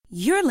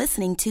You're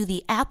listening to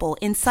the Apple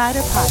Insider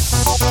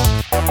Podcast.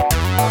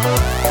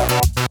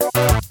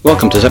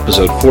 Welcome to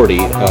episode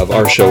 40 of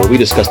our show where we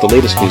discuss the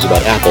latest news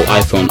about Apple,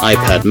 iPhone,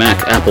 iPad,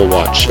 Mac, Apple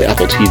Watch,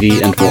 Apple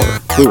TV, and more.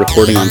 We're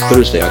recording on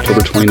Thursday, October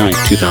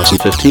 29th,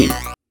 2015.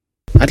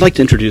 I'd like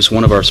to introduce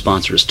one of our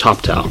sponsors,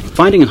 TopTal.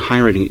 Finding and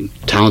hiring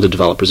talented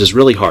developers is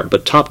really hard,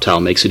 but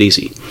TopTal makes it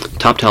easy.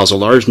 TopTal is a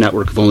large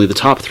network of only the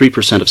top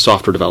 3% of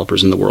software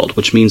developers in the world,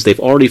 which means they've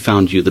already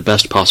found you the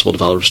best possible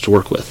developers to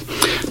work with.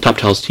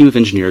 TopTal's team of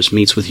engineers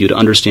meets with you to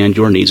understand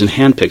your needs and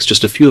handpicks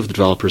just a few of the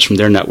developers from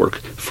their network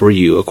for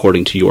you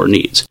according to your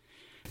needs.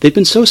 They've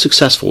been so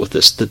successful with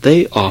this that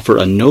they offer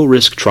a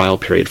no-risk trial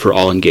period for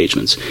all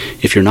engagements.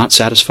 If you're not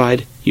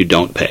satisfied, you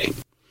don't pay.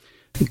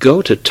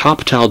 Go to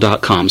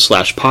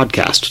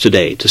toptal.com/podcast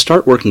today to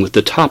start working with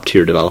the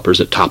top-tier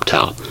developers at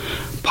TopTal.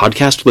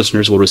 Podcast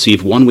listeners will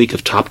receive 1 week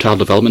of TopTal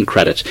development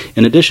credit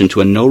in addition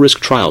to a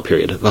no-risk trial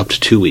period of up to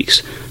 2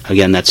 weeks.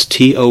 Again, that's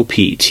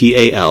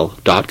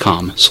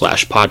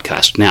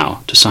toptal.com/podcast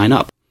now to sign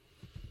up.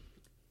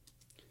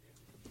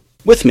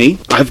 With me,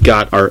 I've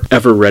got our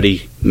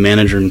ever-ready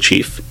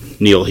manager-in-chief,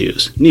 Neil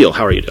Hughes. Neil,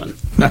 how are you doing?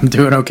 I'm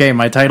doing okay.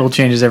 My title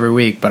changes every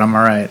week, but I'm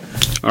all right.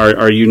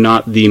 Are you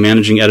not the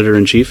managing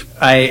editor-in-chief?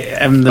 I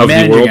am the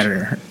managing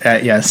editor.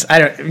 Yes.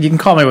 You can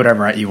call me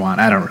whatever you want.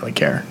 I don't really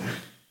care.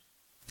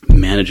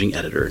 Managing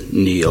editor,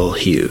 Neil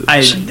Hughes.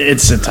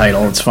 It's a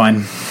title. It's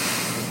fine.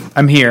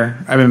 I'm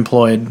here. I'm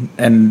employed,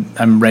 and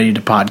I'm ready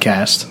to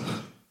podcast.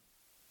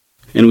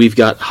 And we've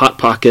got Hot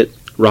Pocket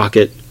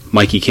Rocket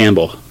Mikey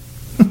Campbell.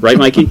 Right,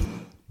 Mikey?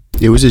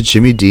 It was a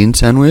Jimmy Dean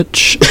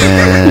sandwich,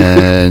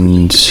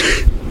 and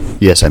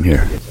yes, I'm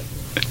here.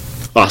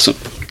 Awesome.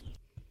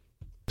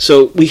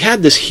 So we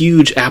had this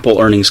huge Apple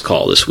earnings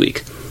call this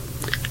week.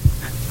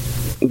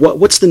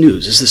 What's the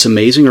news? Is this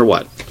amazing or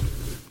what?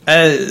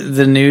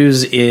 The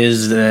news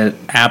is that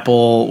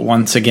Apple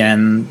once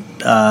again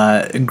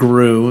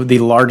grew. The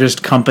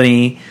largest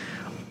company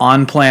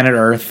on planet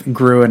Earth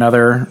grew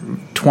another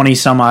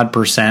 20-some-odd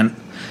 %,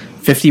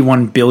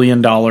 $51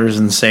 billion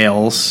in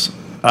sales.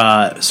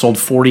 Sold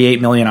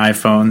 48 million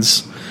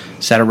iPhones,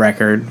 set a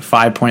record,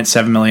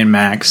 5.7 million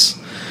Macs.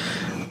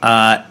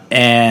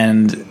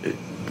 And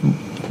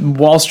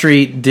Wall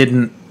Street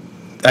didn't,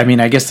 I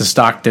guess the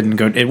stock didn't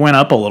go, it went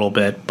up a little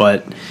bit,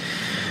 but,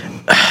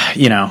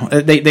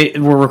 they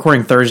were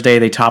recording Thursday,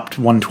 they topped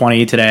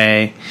 120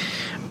 today.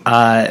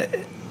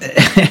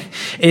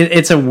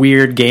 It's a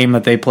weird game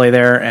that they play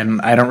there,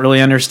 and I don't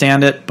really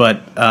understand it,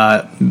 but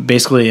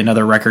basically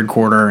another record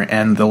quarter,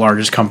 and the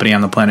largest company on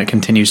the planet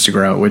continues to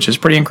grow, which is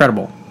pretty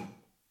incredible.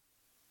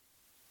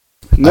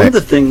 One of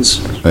the things...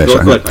 Go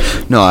ahead.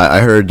 No,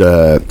 I heard,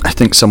 I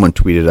think someone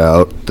tweeted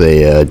out,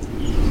 they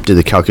did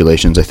the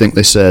calculations. I think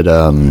they said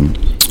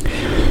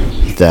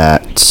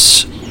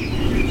that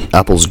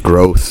Apple's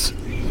growth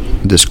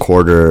this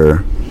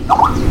quarter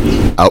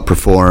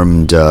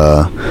outperformed...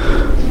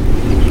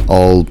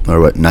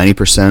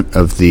 90%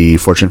 of the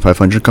Fortune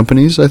 500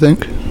 companies, I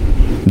think,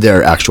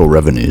 their actual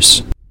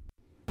revenues.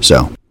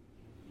 So,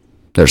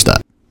 there's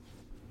that.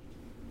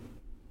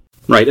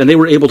 Right, and they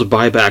were able to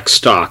buy back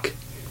stock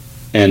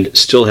and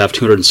still have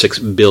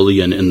 $206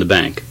 billion in the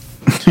bank.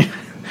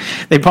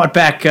 They bought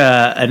back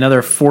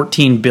another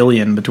 $14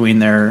 billion between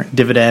their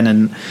dividend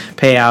and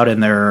payout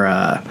and their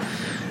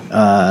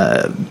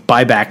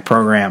buyback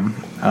program.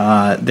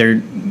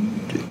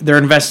 They're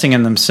investing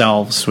in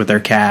themselves with their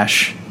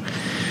cash.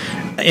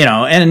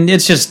 And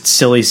it's just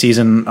silly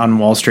season on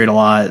Wall Street a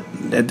lot.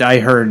 I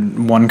heard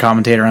one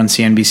commentator on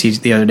CNBC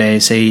the other day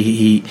say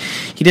he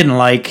didn't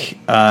like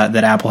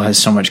that Apple has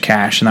so much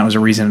cash, and that was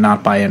a reason to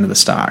not buy into the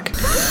stock.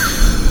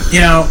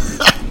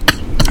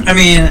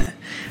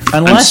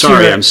 Unless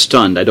I'm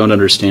stunned. I don't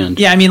understand.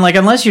 Yeah,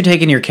 unless you're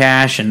taking your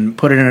cash and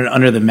putting it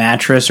under the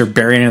mattress or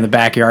burying it in the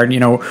backyard,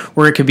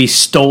 where it could be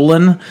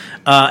stolen.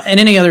 In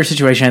any other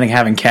situation, I think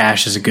having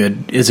cash is a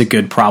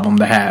good problem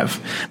to have.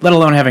 Let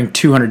alone having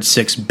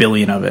 $206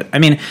 billion of it.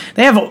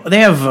 They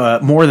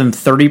have more than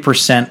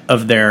 30%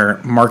 of their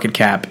market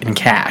cap in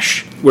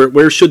cash.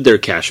 Where should their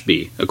cash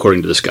be,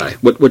 according to this guy?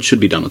 What should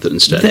be done with it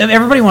instead?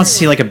 Everybody wants to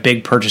see a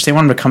big purchase. They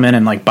want them to come in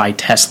and buy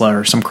Tesla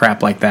or some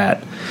crap like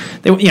that.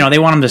 They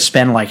want them to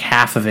spend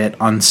half of it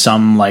on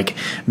some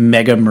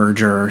mega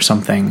merger or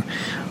something.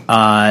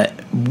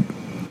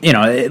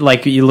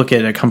 You look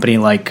at a company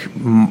like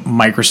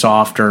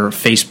Microsoft or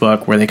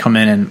Facebook, where they come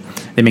in and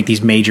they make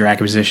these major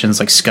acquisitions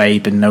like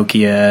Skype and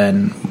Nokia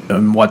and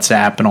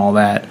WhatsApp and all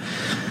that.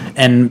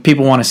 And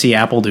people want to see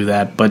Apple do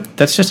that, but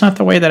that's just not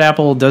the way that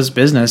Apple does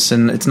business,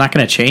 and it's not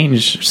going to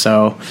change.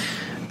 So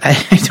I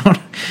don't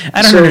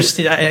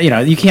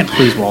understand. You can't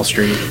please Wall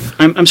Street.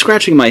 I'm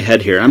scratching my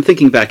head here. I'm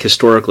thinking back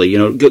historically.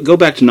 Go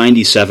back to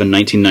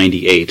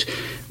 1998.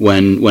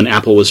 When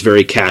Apple was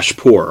very cash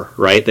poor,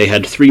 right? They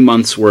had 3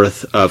 months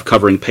worth of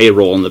covering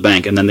payroll in the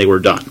bank, and then they were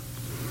done,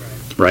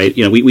 right?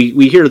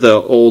 We hear the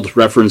old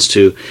reference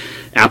to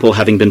Apple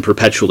having been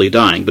perpetually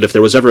dying, but if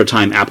there was ever a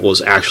time Apple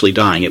was actually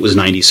dying, it was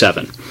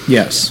 97.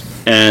 Yes.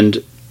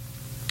 And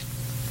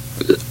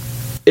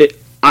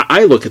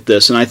I look at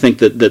this and I think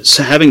that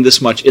having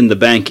this much in the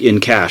bank in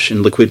cash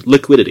and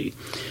liquidity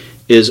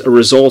is a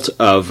result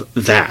of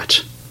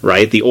that,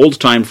 right? The old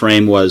time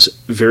frame was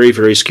very,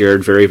 very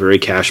scared, very, very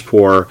cash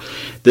poor.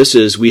 This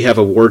is, we have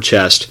a war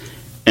chest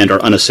and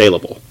are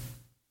unassailable.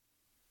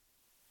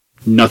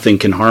 Nothing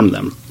can harm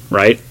them,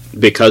 right?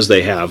 Because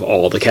they have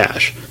all the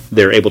cash.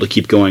 They're able to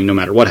keep going no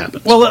matter what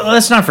happens. Well,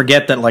 let's not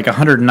forget that like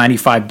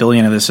 195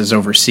 billion of this is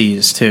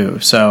overseas too.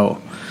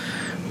 So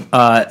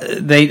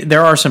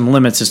there are some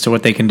limits as to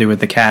what they can do with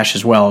the cash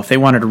as well. If they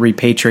wanted to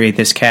repatriate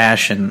this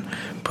cash and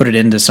put it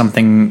into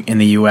something in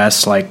the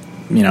U.S., like,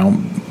 you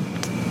know,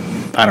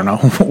 I don't know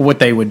what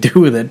they would do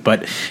with it,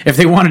 but if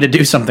they wanted to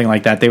do something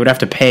like that, they would have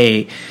to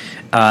pay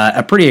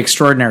a pretty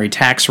extraordinary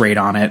tax rate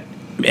on it.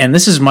 And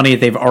this is money that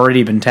they've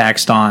already been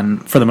taxed on,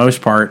 for the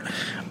most part,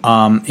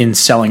 in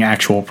selling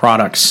actual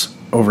products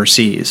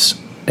overseas,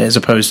 as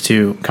opposed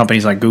to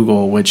companies like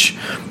Google, which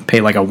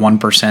pay like a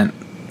 1%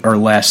 or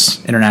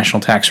less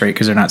international tax rate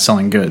because they're not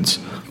selling goods.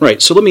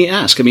 Right. So let me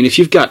ask. I mean, if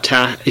you've got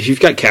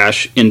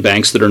cash in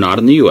banks that are not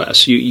in the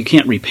U.S., you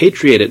can't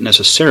repatriate it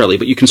necessarily,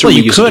 but you can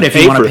certainly use it to pay for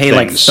things. Well, you could if you want to pay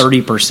like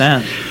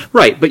 30%.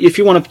 Right. But if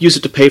you want to use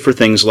it to pay for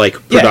things like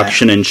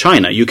production in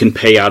China, you can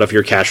pay out of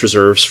your cash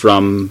reserves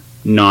from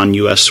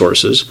non-U.S.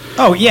 sources.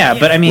 Oh, yeah.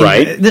 But I mean,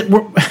 right?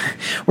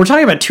 We're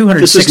talking about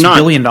 $206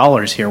 billion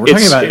here. We're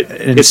talking about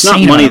it's not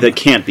money that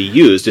can't be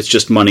used. It's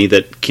just money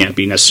that can't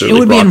be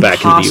necessarily brought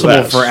back into the U.S. It would be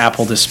impossible for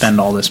Apple to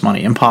spend all this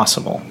money.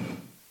 Impossible.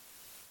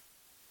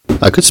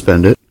 I could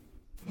spend it.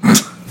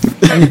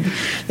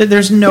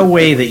 There's no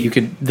way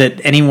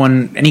that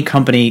any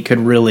company could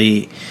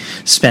really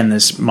spend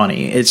this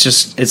money. It's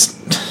just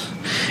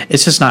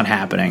not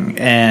happening,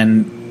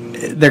 and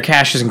their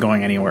cash isn't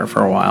going anywhere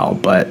for a while.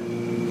 But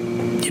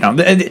you know,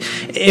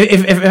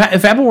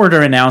 if Apple were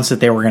to announce that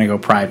they were going to go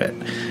private,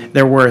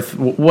 they're worth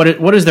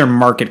what is their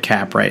market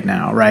cap right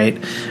now? Right?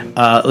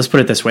 Let's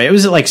put it this way: it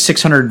was at like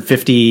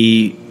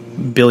 650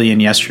 billion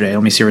yesterday.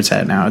 Let me see where it's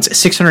at now. It's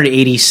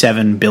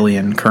 687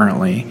 billion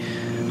currently.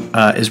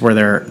 Is where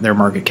their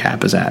market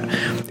cap is at.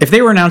 If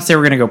they were announced they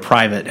were going to go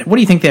private, what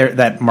do you think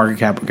that market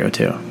cap would go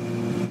to?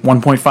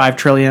 1.5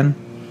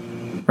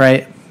 trillion,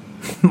 right?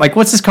 Like,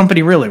 what's this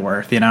company really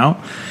worth? You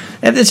know,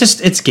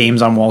 it's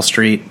games on Wall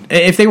Street.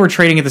 If they were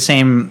trading at the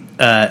same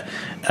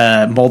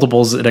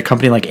multiples that a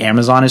company like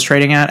Amazon is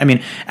trading at, I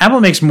mean,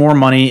 Apple makes more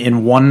money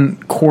in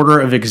 1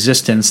 quarter of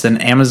existence than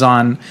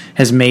Amazon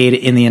has made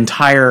in the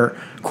entire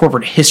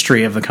corporate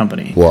history of the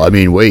company. Well, I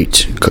mean,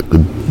 wait.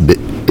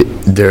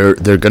 They're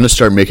going to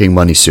start making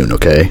money soon,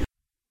 okay?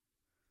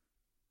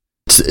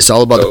 It's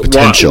all about the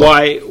potential.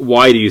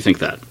 Why do you think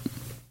that?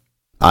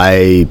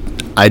 I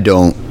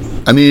don't.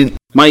 I mean,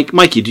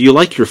 Mikey, do you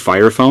like your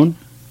Fire Phone?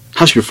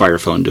 How's your Fire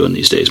Phone doing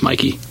these days,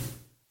 Mikey?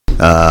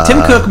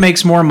 Tim Cook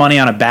makes more money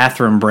on a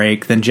bathroom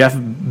break than Jeff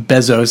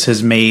Bezos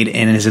has made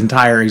in his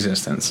entire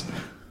existence.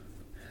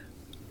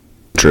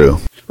 True.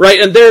 Right,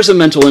 and there's a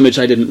mental image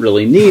I didn't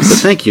really need, but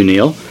thank you,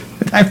 Neil.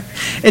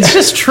 It's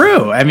just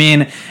true. I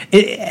mean,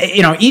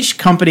 each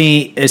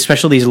company,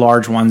 especially these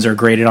large ones, are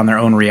graded on their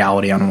own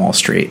reality on Wall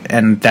Street,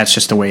 and that's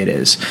just the way it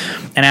is.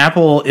 And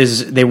Apple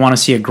they want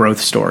to see a growth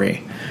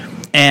story.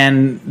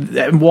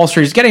 And Wall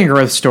Street is getting a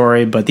growth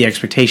story, but the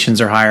expectations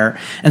are higher.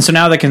 And so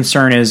now the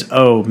concern is,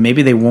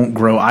 maybe they won't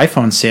grow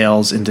iPhone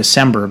sales in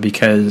December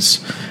because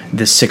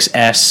the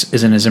 6S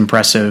isn't as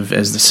impressive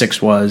as the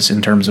 6 was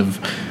in terms of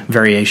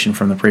variation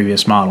from the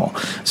previous model.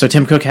 So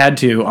Tim Cook had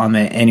to, on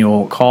the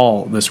annual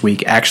call this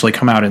week, actually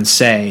come out and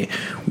say,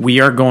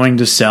 we are going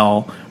to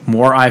sell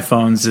more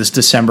iPhones this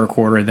December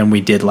quarter than we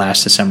did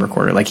last December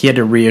quarter. Like, he had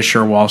to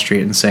reassure Wall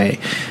Street and say,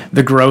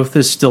 the growth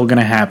is still going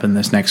to happen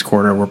this next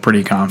quarter. We're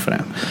pretty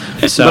confident.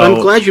 So, but I'm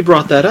glad you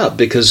brought that up,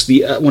 because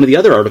one of the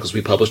other articles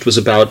we published was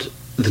about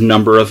the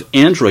number of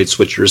Android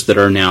switchers that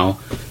are now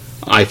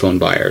iPhone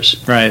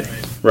buyers.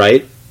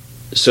 Right?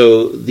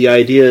 So the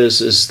idea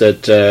is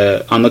that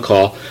on the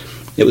call,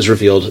 it was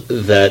revealed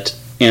that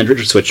Android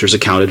switchers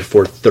accounted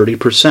for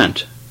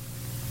 30%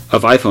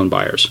 of iPhone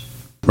buyers.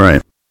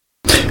 Right.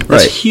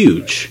 That's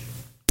huge.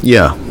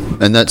 Yeah,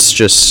 and that's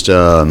just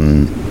how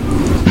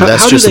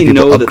do they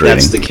know that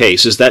that's the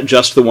case? Is that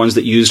just the ones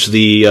that used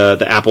the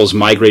Apple's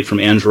migrate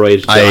from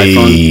Android to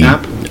iPhone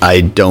app?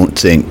 I don't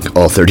think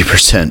all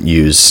 30%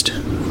 used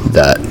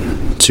that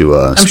to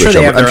I'm switch sure they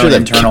over. have their own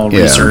internal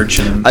research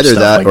and either stuff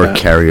that like or that.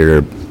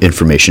 Carrier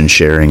information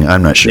sharing.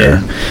 I'm not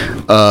sure,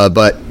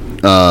 but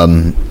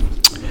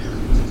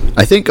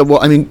I think.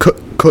 Well, I mean,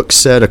 Cook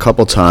said a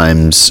couple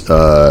times,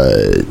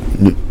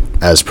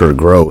 as per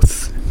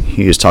growth.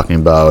 He was talking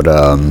about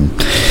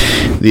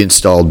the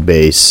installed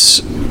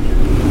base.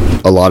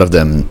 A lot of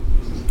them,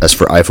 as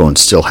for iPhones,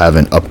 still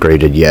haven't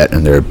upgraded yet,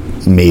 and they're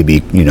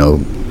maybe,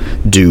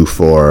 due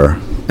for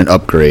an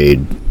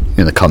upgrade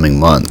in the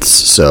coming months.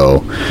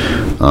 So,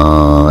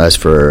 as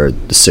for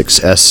the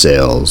 6S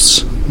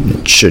sales,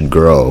 it should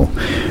grow.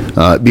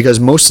 Because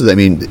most of the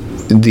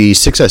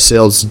 6S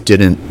sales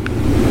didn't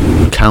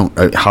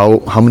count.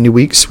 How many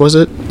weeks was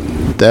it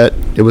that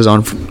it was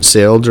on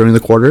sale during the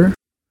quarter?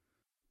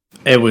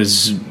 It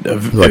was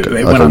Like it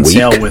a went on week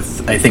sale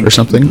with, I think, or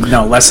something?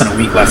 No, less than a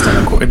week left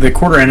on the quarter. The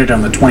quarter ended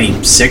on the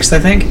 26th, I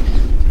think.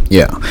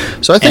 Yeah.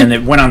 So I think, And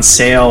it went on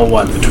sale,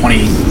 the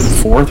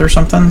 24th or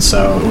something?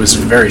 So it was a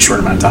very short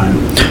amount of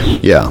time.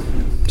 yeah.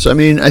 So I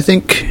mean, I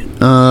think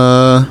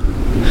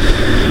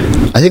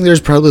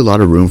there's probably a lot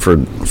of room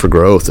for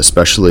growth,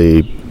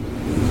 especially,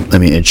 I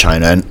mean, in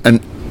China,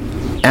 and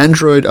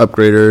Android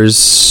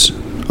upgraders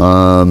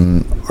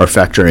are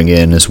factoring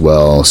in as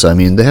well. So I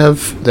mean, they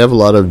have a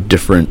lot of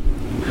different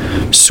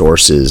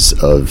sources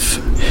of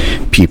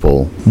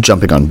people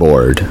jumping on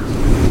board,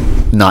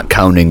 not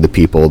counting the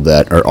people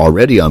that are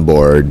already on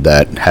board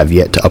that have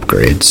yet to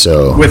upgrade.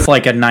 So With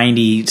like a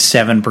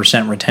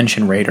 97%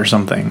 retention rate or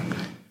something.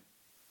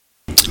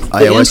 The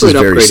iOS is Android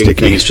very upgrading sticky.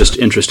 thing is just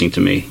interesting to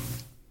me.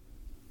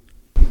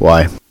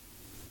 Why?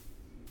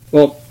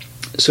 Well,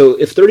 so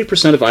if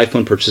 30% of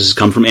iPhone purchases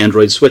come from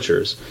Android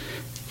switchers,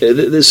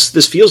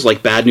 this feels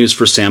like bad news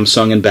for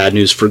Samsung and bad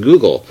news for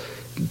Google.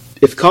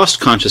 If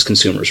cost-conscious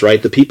consumers,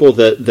 right, the people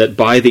that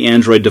buy the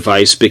Android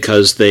device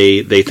because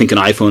they think an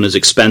iPhone is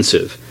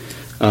expensive,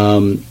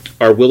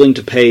 are willing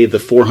to pay the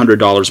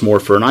 $400 more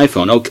for an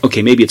iPhone.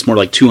 Okay, maybe it's more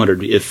like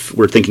 $200 if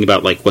we're thinking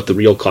about like what the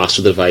real cost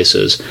of the device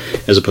is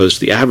as opposed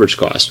to the average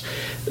cost.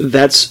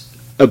 That's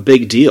a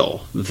big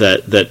deal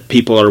that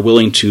people are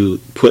willing to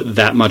put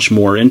that much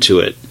more into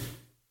it.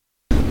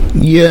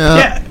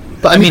 Yeah.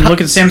 But I mean, look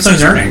at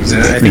Samsung's earnings.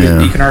 I think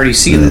Yeah. you can already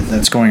see that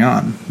that's going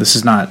on. This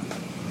is not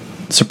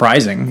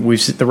surprising.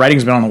 The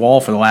writing's been on the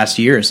wall for the last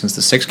year since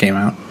the 6 came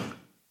out.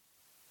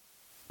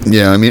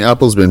 Yeah, I mean,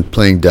 Apple's been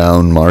playing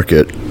down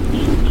market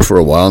for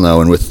a while now,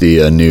 and with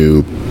the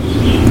new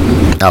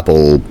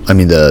Apple, I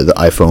mean the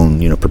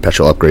iPhone,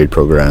 perpetual upgrade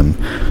program,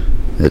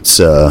 that's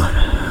a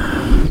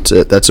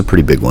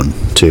pretty big one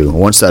too.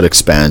 Once that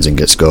expands and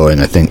gets going,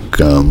 I think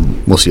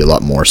we'll see a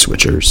lot more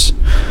switchers.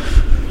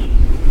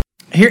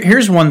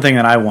 Here's one thing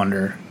that I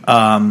wonder.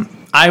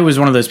 I was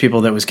one of those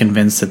people that was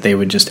convinced that they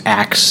would just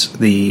axe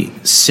the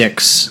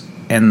 6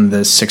 and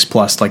the 6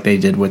 Plus like they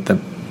did with the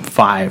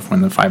 5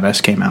 when the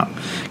 5S came out,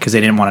 because they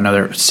didn't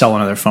want sell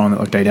another phone that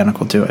looked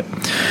identical to it.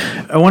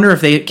 I wonder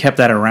if they kept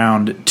that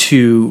around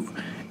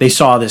they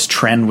saw this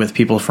trend with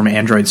people from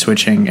Android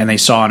switching, and they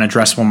saw an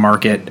addressable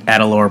market at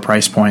a lower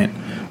price point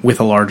with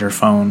a larger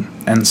phone,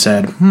 and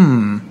said,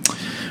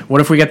 what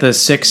if we get the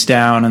 6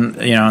 down and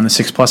the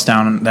 6 Plus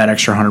down that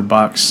extra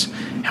 $100?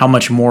 How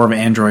much more of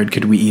Android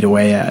could we eat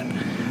away at?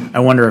 I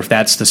wonder if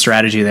that's the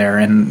strategy there,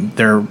 and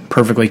they're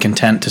perfectly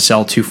content to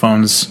sell 2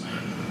 phones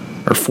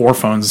or 4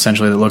 phones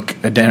essentially that look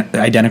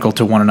identical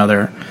to one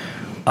another,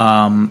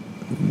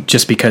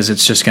 just because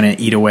it's just going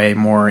to eat away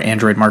more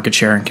Android market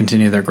share and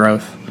continue their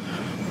growth.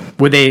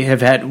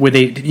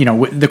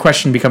 The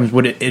question becomes,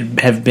 would it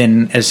have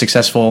been as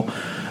successful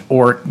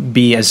or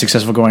be as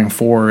successful going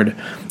forward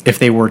if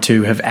they were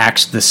to have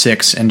axed the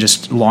 6 and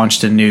just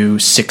launched a new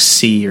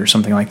 6C or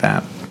something like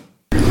that?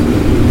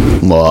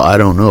 Well, I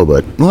don't know,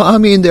 but I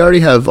mean, they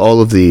already have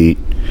all of the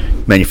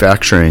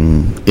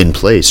manufacturing in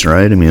place,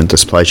 right? I mean, the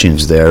supply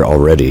chain's there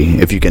already.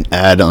 If you can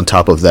add on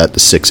top of that the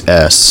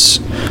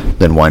 6S,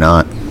 then why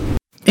not?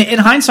 In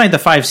hindsight, the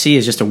 5C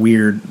is just a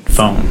weird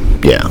phone.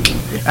 Yeah.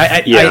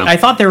 I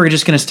thought they were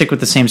just going to stick with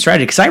the same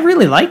strategy, because I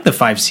really like the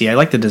 5C. I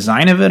like the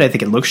design of it. I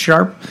think it looks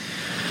sharp.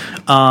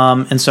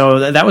 And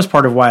so that was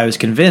part of why I was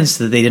convinced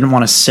that they didn't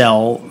want to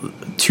sell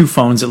 2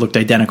 phones that looked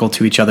identical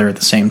to each other at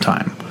the same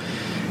time.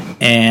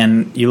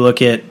 And you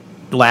look at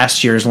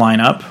last year's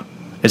lineup,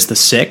 it's the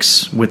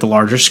 6 with the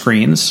larger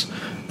screens,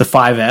 the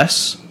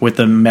 5S with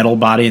the metal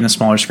body and the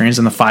smaller screens,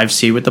 and the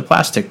 5C with the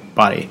plastic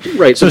body.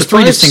 Right. So it's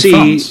 3 distinct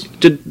phones.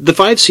 The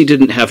 5C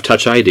didn't have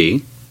Touch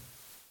ID,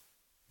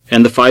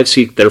 and the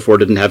 5C therefore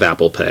didn't have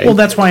Apple Pay. Well,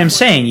 that's why I'm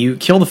saying you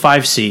kill the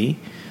 5C,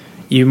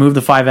 you move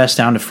the 5S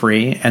down to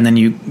free, and then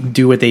you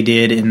do what they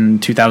did in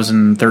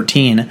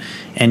 2013,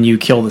 and you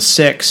kill the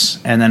 6,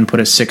 and then put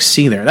a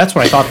 6C there. That's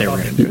what I thought they were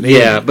going to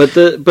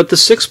do. But the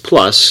 6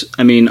 Plus,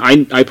 I mean,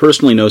 I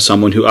personally know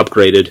someone who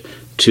upgraded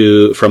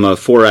from a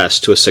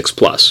 4S to a 6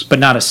 Plus. But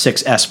not a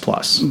 6S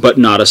Plus. But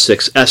not a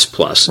 6S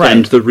Plus. Right.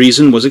 And the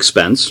reason was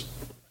expense.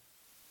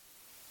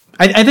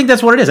 I think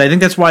that's what it is. I think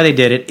that's why they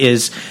did it,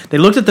 is they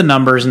looked at the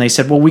numbers and they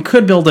said, well, we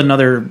could build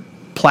another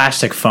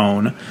plastic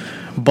phone,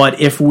 but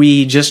if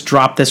we just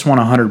drop this one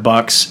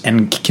 $100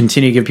 and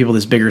continue to give people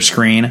this bigger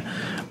screen,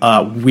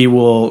 we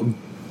will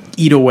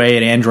eat away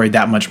at Android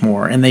that much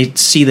more. And they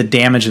see the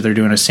damage that they're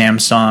doing to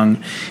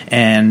Samsung,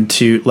 and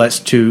to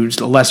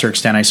a lesser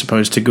extent, I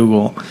suppose, to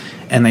Google.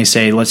 And they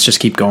say, let's just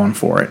keep going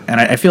for it.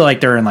 And I feel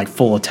like they're in like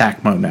full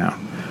attack mode now.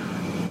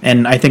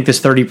 And I think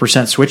this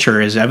 30% switcher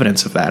is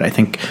evidence of that. I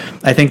think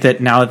that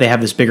now that they have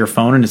this bigger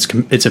phone and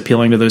it's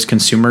appealing to those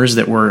consumers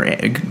that were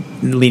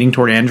leaning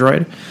toward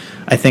Android,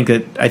 I think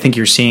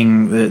you're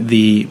seeing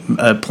the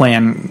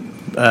plan,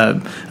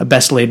 a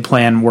best laid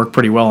plan, work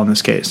pretty well in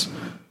this case.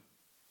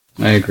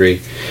 I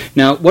agree.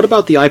 Now, what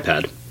about the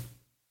iPad?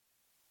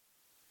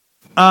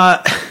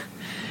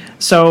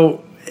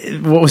 So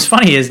what was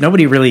funny is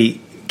nobody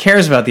really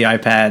cares about the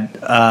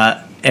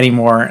iPad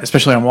anymore,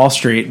 especially on Wall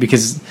Street,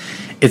 because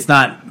it's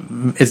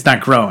not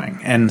growing.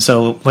 And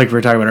so, like we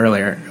were talking about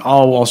earlier,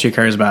 all Wall Street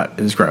cares about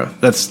is growth.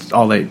 That's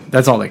all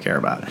they care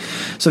about.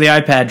 So the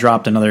iPad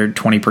dropped another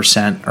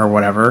 20% or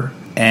whatever,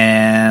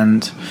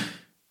 and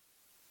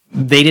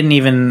they didn't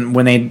even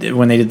when they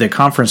did the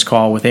conference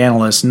call with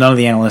analysts, none of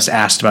the analysts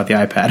asked about the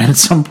iPad. And at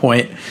some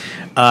point,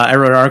 I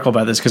wrote an article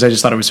about this because I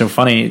just thought it was so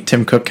funny.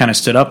 Tim Cook kind of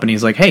stood up and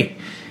he's like, "Hey,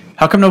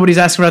 how come nobody's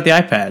asking about the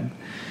iPad?"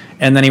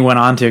 And then he went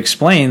on to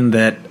explain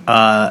that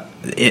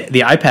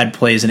the iPad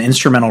plays an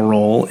instrumental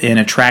role in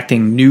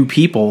attracting new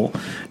people,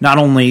 not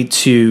only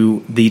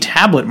to the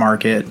tablet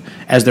market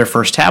as their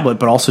first tablet,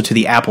 but also to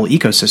the Apple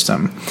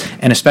ecosystem,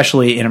 and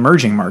especially in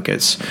emerging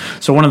markets.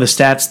 So one of the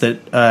stats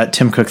that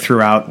Tim Cook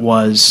threw out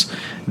was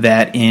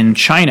that in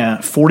China,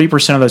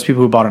 40% of those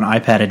people who bought an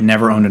iPad had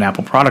never owned an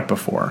Apple product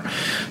before.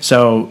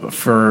 So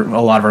for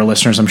a lot of our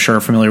listeners, I'm sure,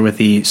 are familiar with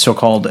the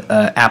so-called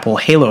Apple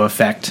halo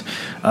effect.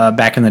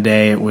 Back in the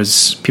day, it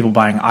was people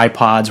buying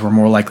iPods were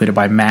more likely to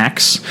buy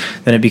Macs.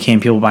 Then it became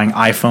people buying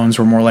iPhones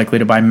were more likely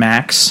to buy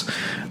Macs.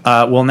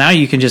 Well, now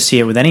you can just see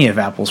it with any of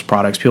Apple's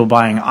products. People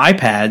buying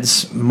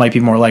iPads might be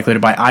more likely to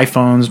buy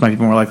iPhones, might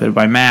be more likely to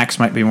buy Macs,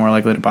 might be more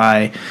likely to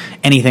buy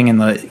anything in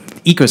the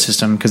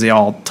ecosystem because they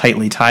all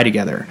tightly tie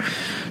together.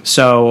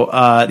 So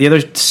the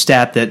other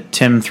stat that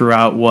Tim threw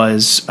out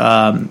was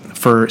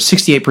for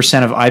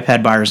 68% of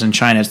iPad buyers in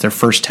China, it's their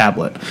first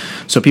tablet.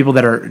 So people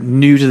that are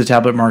new to the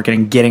tablet market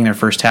and getting their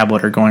first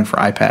tablet are going for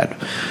iPad.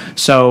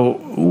 So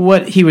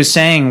what he was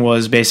saying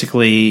was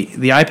basically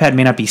the iPad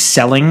may not be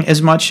selling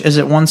as much as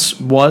it once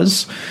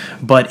was,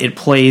 but it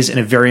plays in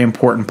a very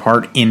important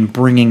part in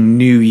bringing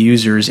new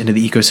users into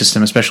the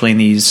ecosystem, especially in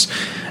these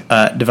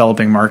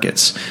developing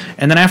markets.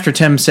 And then after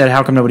Tim said,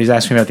 "How come nobody's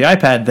asking about the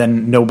iPad?"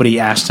 then nobody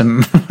asked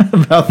him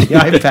about the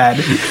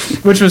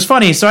iPad, which was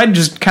funny. So I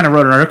just kind of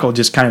wrote an article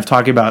just kind of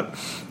talking about,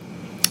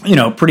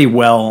 pretty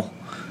well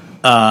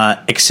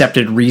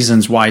accepted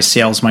reasons why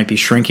sales might be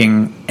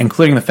shrinking,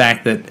 including the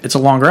fact that it's a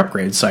longer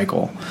upgrade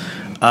cycle.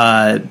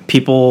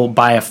 People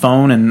buy a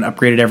phone and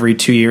upgrade it every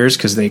 2 years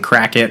because they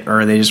crack it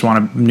or they just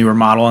want a newer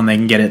model and they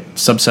can get it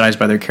subsidized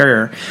by their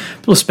carrier.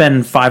 People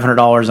spend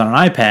 $500 on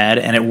an iPad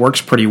and it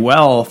works pretty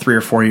well 3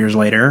 or 4 years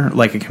later,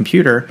 like a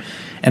computer.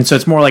 And so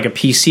it's more like a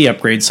PC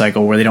upgrade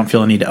cycle where they don't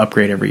feel the need to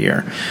upgrade every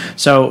year.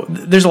 So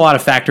there's a lot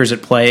of factors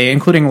at play,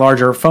 including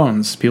larger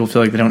phones. People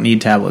feel like they don't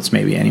need tablets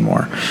maybe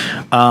anymore.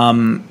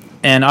 And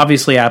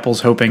obviously Apple's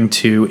hoping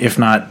to, if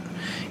not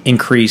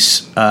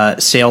increase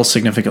sales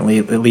significantly,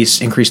 at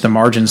least increase the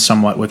margins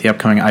somewhat with the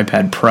upcoming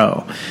iPad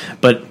Pro.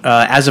 But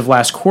as of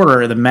last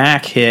quarter, the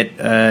Mac hit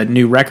a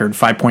new record,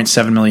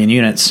 5.7 million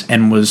units,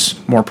 and was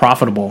more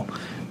profitable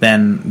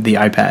than the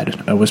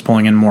iPad. It was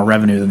pulling in more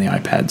revenue than the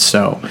iPad.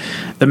 So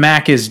the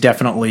Mac is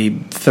definitely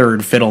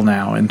third fiddle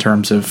now in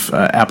terms of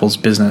Apple's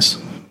business.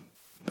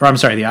 Or I'm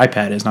sorry, the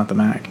iPad is, not the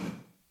Mac.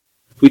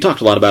 We talked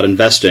a lot about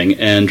investing,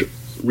 and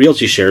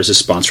Realty Shares is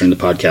sponsoring the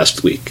podcast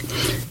this week.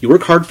 You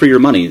work hard for your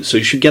money, so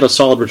you should get a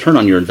solid return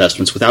on your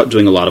investments without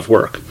doing a lot of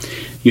work.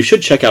 You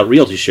should check out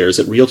Realty Shares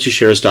at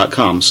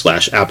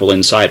realtyshares.com/Apple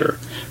Insider.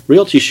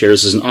 Realty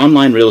Shares is an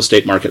online real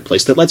estate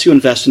marketplace that lets you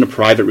invest in a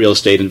private real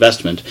estate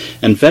investment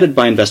and vetted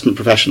by investment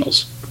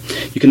professionals.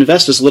 You can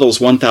invest as little as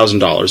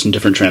 $1,000 in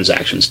different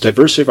transactions,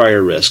 diversify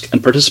your risk,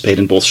 and participate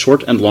in both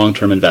short and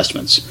long-term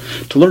investments.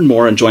 To learn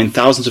more and join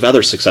thousands of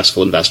other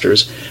successful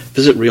investors,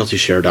 visit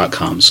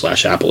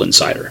realtyshare.com/Apple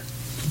Insider.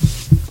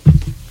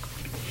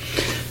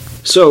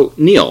 So,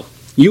 Neil,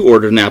 you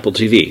ordered an Apple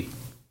TV.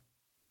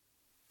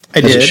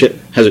 I did.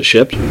 Has it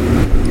shipped? No.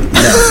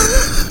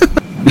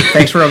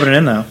 Thanks for rubbing it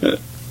in, though.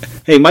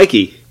 Hey,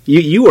 Mikey,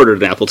 you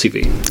ordered an Apple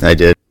TV. I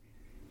did.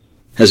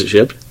 Has it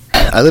shipped?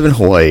 I live in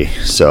Hawaii,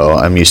 so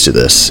I'm used to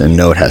this, and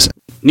no, it hasn't.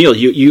 Neil,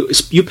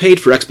 you paid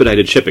for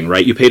expedited shipping,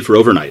 right? You paid for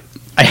overnight.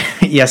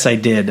 Yes, I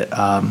did.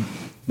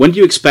 When do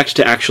you expect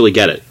to actually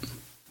get it?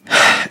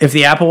 If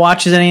the Apple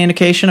Watch is any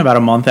indication, about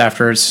a month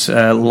after it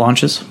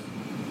launches.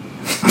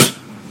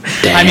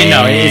 Dang. I mean,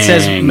 no.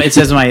 It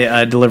says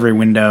my delivery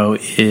window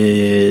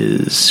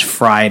is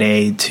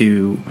Friday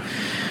to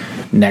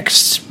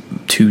next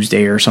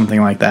Tuesday or something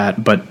like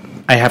that. But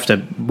I have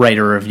to write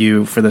a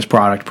review for this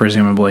product,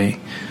 presumably.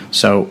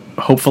 So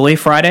hopefully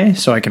Friday,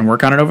 so I can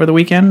work on it over the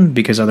weekend.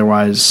 Because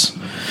otherwise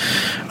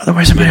I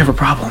might have a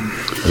problem.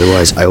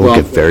 Otherwise, I will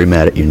get very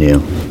mad at you,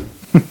 Neil.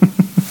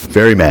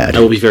 Very mad. I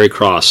will be very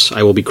cross.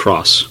 I will be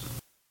cross.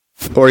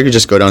 Or you could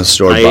just go down to the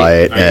store, buy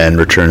it, and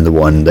return the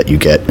one that you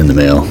get in the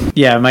mail.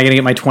 Yeah, am I going to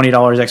get my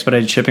 $20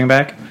 expedited shipping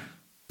back?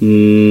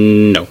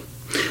 No.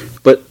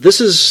 But this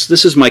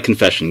is my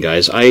confession,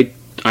 guys. I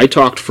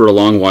talked for a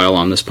long while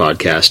on this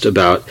podcast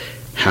about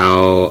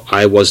how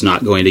I was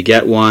not going to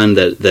get one,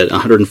 that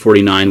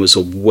 149 was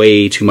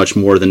way too much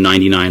more than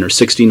 99 or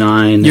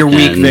 69. You're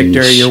weak,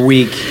 Victor. You're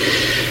weak.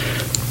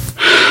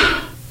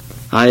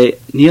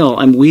 Neil,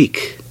 I'm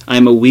weak.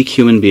 I'm a weak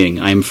human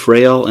being. I am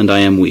frail and I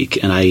am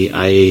weak, and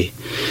I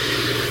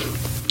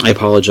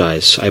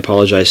apologize. I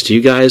apologize to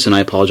you guys, and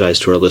I apologize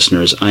to our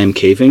listeners. I am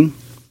caving.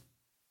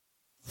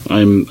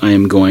 I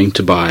am going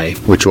to buy.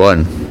 Which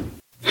one?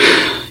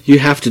 You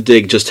have to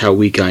dig just how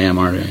weak I am,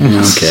 aren't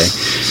you? Okay.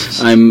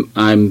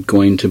 I'm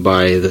going to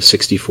buy the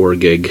 64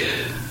 gig,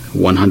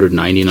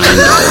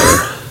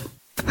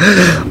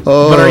 $199.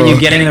 But are you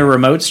getting the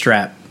remote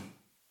strap?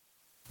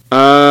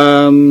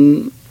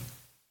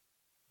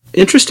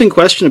 Interesting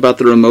question about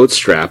the remote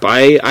strap.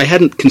 I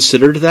hadn't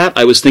considered that.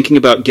 I was thinking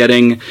about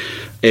getting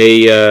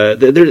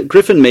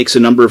Griffin makes a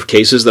number of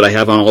cases that I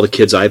have on all the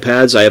kids'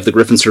 iPads. I have the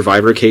Griffin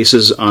Survivor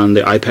cases on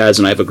the iPads,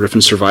 and I have a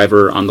Griffin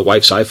Survivor on the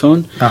wife's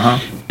iPhone. Uh-huh.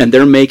 And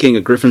they're making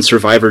a Griffin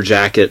Survivor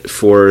jacket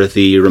for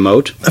the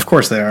remote. Of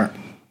course they are.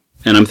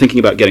 And I'm thinking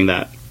about getting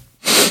that.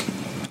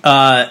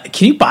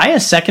 Can you buy a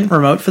second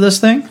remote for this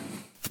thing?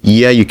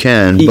 Yeah, you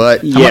can,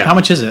 but How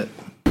much is it?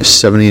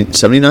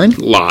 79?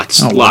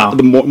 Lots. Oh, wow.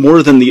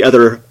 More than the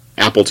other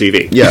Apple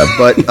TV. Yeah,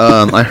 but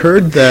I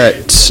heard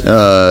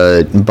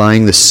that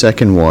buying the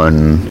second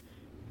one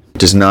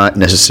does not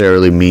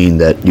necessarily mean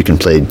that you can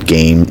play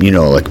game.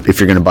 Like if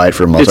you're going to buy it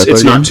for a multiplayer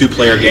It's not game.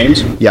 2-player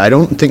games? Yeah, I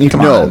don't think you can.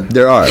 No,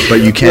 there are,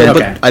 but you can.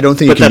 Okay. I don't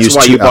think you But can use that's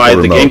why two you buy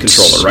Apple the game remotes.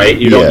 controller, right?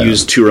 You don't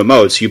use two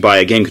remotes, you buy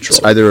a game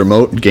controller. Either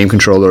remote, game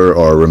controller,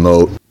 or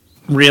remote.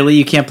 Really?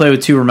 You can't play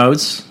with two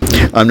remotes?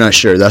 I'm not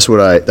sure. That's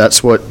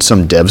what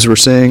some devs were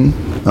saying,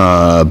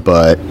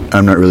 but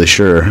I'm not really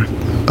sure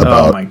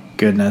about. Oh my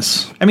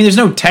goodness. I mean, there's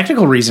no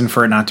technical reason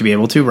for it not to be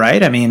able to,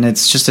 right? I mean,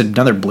 it's just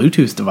another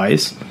Bluetooth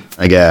device.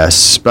 I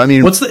guess, but I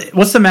mean,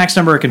 What's the max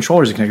number of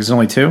controllers you can connect? Is it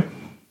only 2?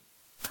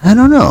 I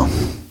don't know.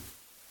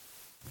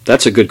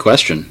 That's a good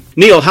question.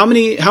 Neil, how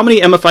many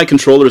MFI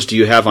controllers do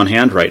you have on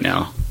hand right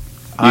now?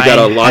 You got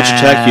a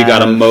Logitech, you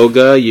got a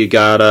Moga, you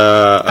got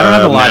a I don't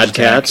have a Mad Logitech.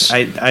 Cats.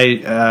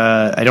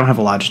 I don't have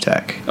a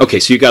Logitech. Okay,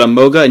 so you got a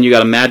Moga and you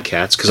got a Mad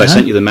Cats, because I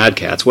sent you the Mad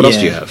Cats. What else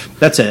do you have?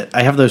 That's it.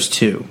 I have those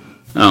 2.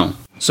 Oh.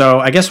 So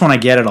I guess when I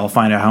get it, I'll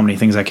find out how many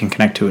things I can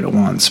connect to it at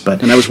once.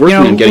 But And I was working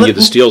on getting you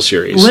the Steel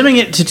series. Limiting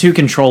it to 2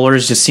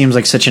 controllers just seems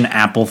like such an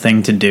Apple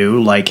thing to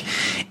do. Like,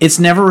 it's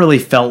never really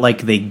felt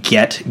like they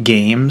get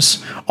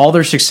games. All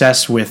their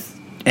success with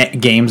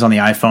games on the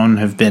iPhone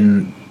have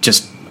been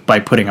just by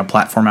putting a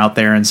platform out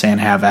there and saying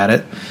have at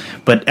it.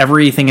 But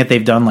everything that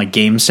they've done, like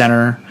Game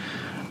Center,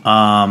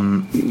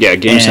 Game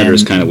Center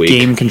is kind of weak.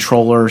 Game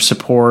controller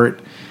support,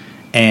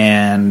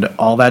 and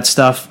all that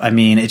stuff. I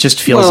mean, it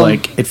just feels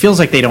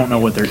like they don't know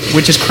what they're,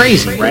 which is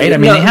crazy, right? I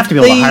mean, they have to be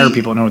able to hire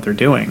people who know what they're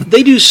doing.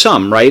 They do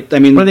some, right? I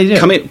mean, What do they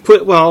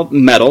do?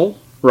 Metal,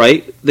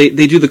 right? They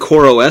do the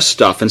Core OS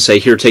stuff and say,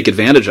 here, take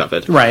advantage of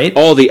it. Right.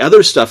 All the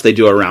other stuff they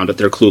do around it,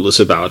 they're clueless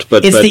about.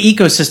 But It's the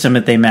ecosystem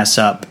that they mess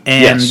up,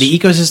 and Yes. the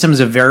ecosystem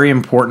is a very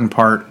important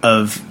part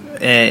of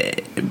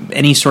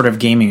any sort of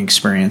gaming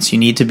experience. You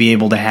need to be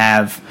able to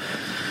have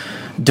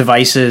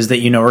devices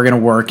that are going to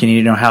work. You need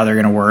to know how they're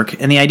going to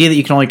work, and the idea that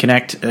you can only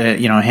connect a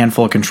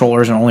handful of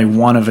controllers and only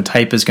one of a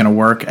type is going to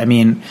work, I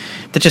mean,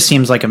 that just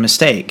seems like a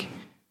mistake.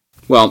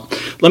 Well,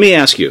 let me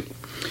ask you,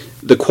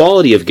 the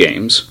quality of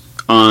games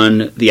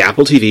on the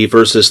Apple TV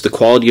versus the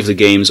quality of the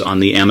games on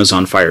the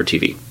Amazon Fire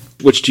TV,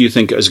 which do you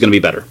think is going to be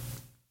better?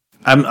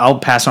 I'll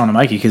pass on to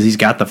Mikey because he's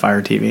got the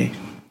Fire TV.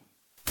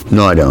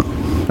 No, I don't.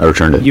 I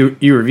returned it.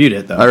 You reviewed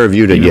it though. I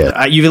reviewed it.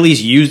 You've at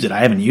least used it. I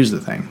haven't used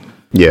the thing.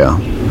 Yeah.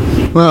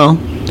 Well,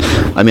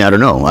 I mean, I don't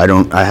know.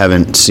 I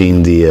haven't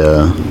seen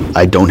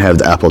I don't have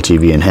the Apple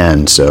TV in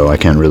hand, so I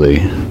can't really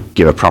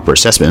give a proper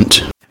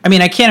assessment. I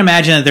mean, I can't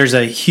imagine that there's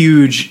a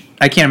huge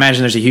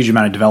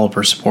amount of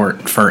developer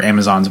support for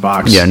Amazon's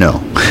box. Yeah,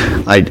 no.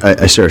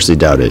 I seriously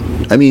doubt it.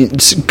 I mean,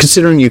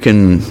 considering you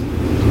can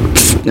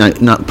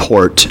not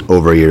port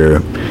over your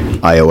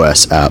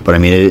iOS app, but I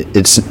mean,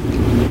 it's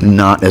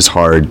not as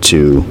hard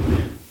to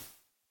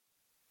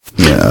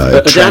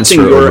adapting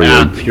your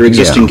app, your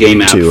existing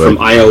game app, from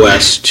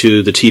iOS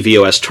to the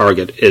tvOS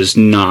target is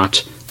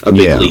not a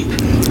big leap.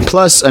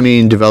 Plus, I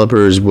mean,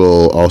 developers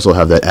will also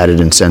have that added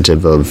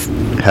incentive of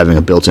having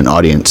a built-in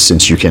audience,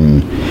 since you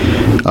can,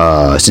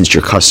 since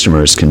your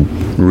customers can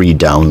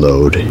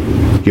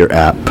re-download your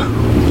app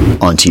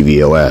on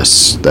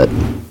tvOS that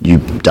you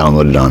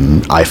downloaded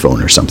on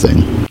iPhone or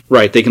something.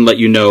 Right, they can let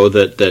you know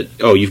that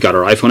you've got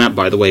our iPhone app.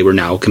 By the way, we're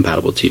now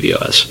compatible with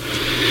tvOS.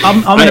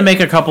 I'm going to make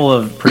a couple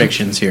of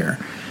predictions here.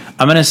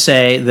 I'm going to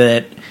say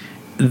that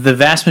the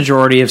vast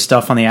majority of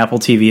stuff on the Apple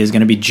TV is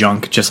going to be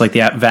junk, just like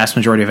the vast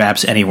majority of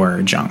apps anywhere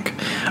are junk.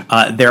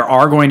 There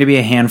are going to be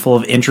a handful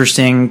of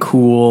interesting,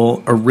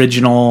 cool,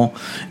 original,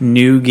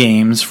 new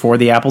games for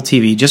the Apple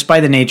TV, just by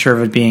the nature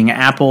of it being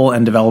Apple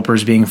and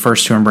developers being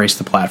first to embrace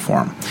the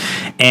platform.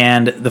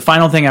 And the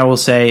final thing I will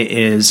say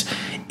is,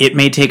 it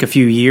may take a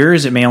few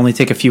years, it may only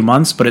take a few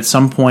months, but at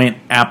some point,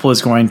 Apple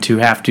is going to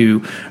have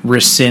to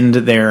rescind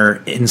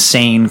their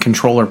insane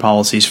controller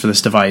policies for this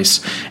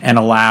device and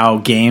allow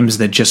games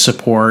that just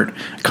support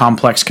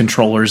complex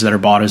controllers that are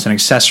bought as an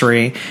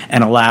accessory,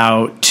 and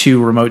allow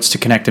 2 remotes to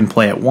connect and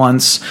play at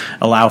once,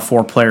 allow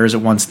 4 players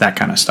at once, that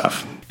kind of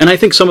stuff. And I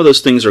think some of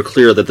those things are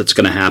clear that that's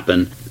going to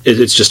happen.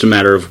 It's just a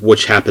matter of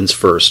which happens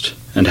first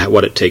and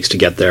what it takes to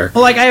get there.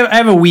 Well, like I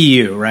have a Wii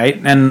U,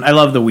 right? And I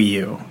love the Wii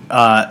U.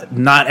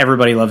 not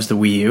everybody loves the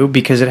Wii U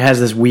because it has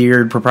this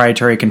weird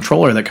proprietary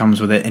controller that comes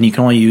with it, and you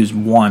can only use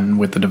one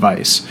with the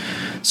device.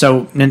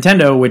 So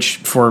Nintendo, which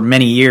for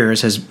many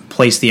years has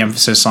placed the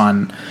emphasis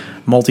on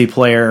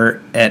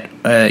multiplayer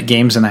at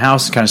games in the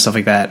house and kind of stuff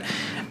like that,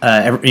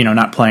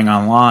 not playing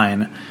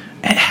online,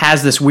 it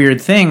has this weird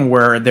thing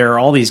where there are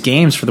all these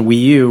games for the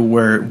Wii U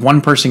where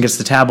one person gets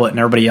the tablet and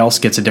everybody else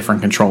gets a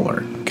different controller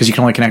because you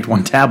can only connect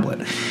one tablet.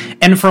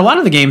 And for a lot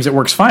of the games, it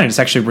works fine. It's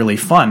actually really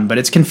fun, but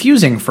it's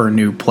confusing for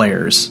new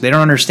players. They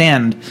don't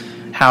understand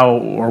how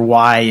or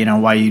why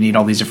you need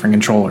all these different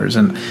controllers.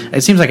 And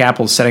it seems like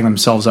Apple's setting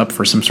themselves up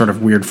for some sort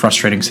of weird,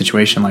 frustrating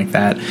situation like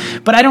that.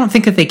 But I don't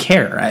think that they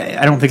care.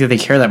 I don't think that they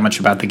care that much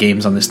about the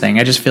games on this thing.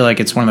 I just feel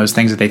like it's one of those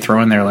things that they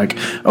throw in there like,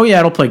 oh yeah,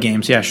 it'll play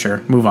games. Yeah, sure.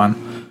 Move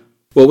on.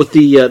 Well, with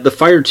the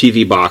Fire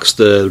TV box,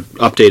 the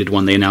updated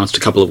one they announced a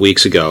couple of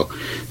weeks ago,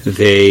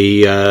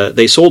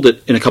 they sold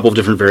it in a couple of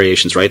different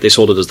variations, right? They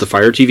sold it as the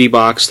Fire TV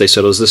box, they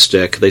sold it as the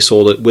stick, they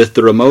sold it with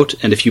the remote,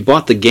 and if you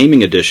bought the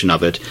gaming edition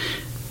of it,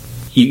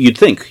 you'd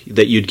think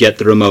that you'd get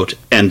the remote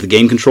and the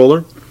game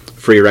controller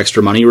for your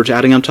extra money you were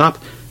adding on top,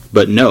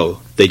 but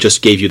no, they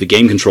just gave you the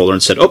game controller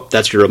and said, oh,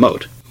 that's your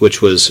remote,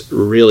 which was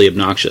really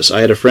obnoxious.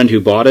 I had a friend who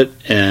bought it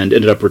and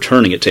ended up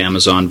returning it to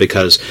Amazon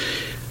because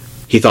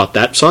he thought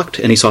that sucked,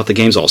 and he thought the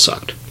games all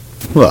sucked.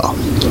 Well,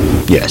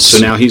 yes. So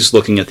now he's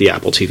looking at the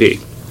Apple TV.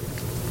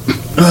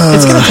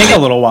 It's going to take a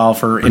little while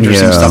for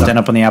interesting stuff to end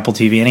up on the Apple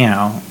TV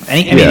anyhow.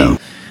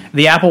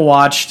 The Apple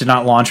Watch did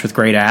not launch with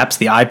great apps.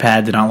 The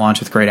iPad did not launch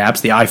with great apps.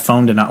 The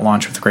iPhone did not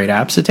launch with great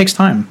apps. It takes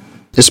time.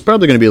 It's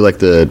probably going to be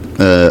like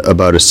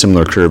about a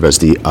similar curve as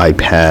the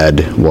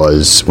iPad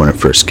was when it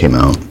first came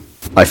out,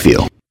 I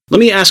feel. Let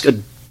me ask a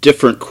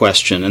different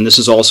question, and this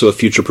is also a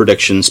future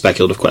prediction,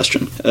 speculative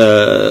question.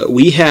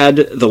 We had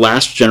the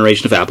last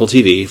generation of Apple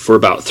TV for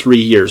about 3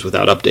 years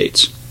without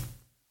updates.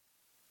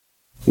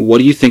 What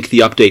do you think the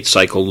update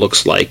cycle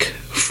looks like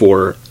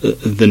for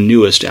the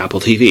newest Apple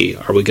TV?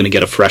 Are we going to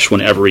get a fresh one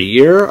every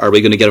year? Are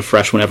we going to get a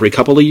fresh one every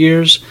couple of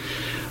years?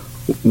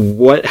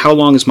 How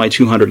long is my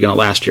 200 going to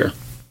last here?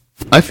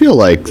 I feel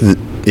like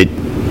they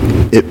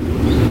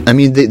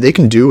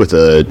can do with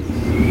a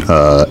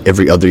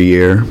every other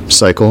year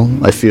cycle,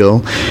 I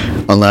feel,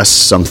 unless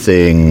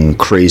something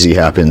crazy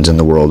happens in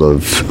the world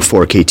of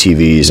 4K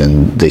TVs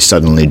and they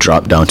suddenly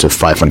drop down to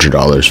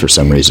 $500 for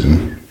some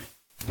reason.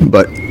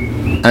 But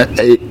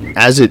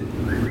as it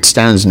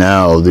stands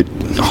now, the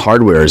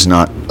hardware is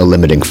not a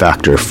limiting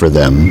factor for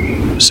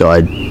them. So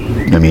I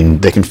mean,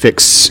 they can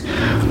fix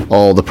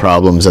all the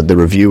problems that the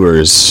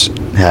reviewers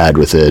had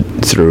with it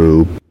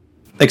through...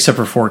 Except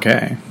for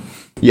 4K.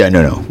 Yeah,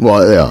 no.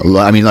 Well,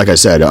 yeah, I mean, like I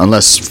said,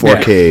 unless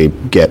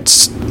 4K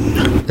gets...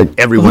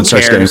 Everyone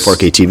starts getting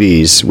 4K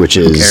TVs, which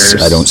is...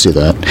 I don't see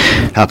that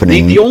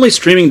happening. The only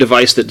streaming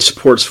device that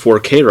supports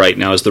 4K right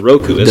now is the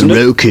Roku, isn't it?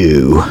 The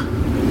Roku.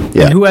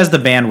 Yeah. And who has the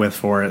bandwidth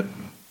for it?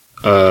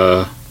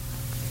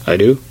 I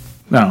do.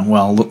 No,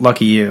 well,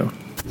 lucky you.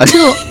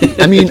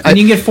 I mean... And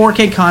you can get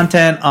 4K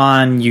content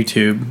on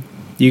YouTube.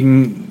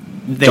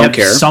 They have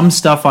some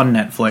stuff on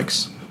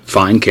Netflix.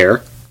 Fine,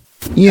 care.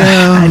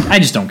 Yeah. I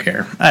just don't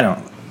care. I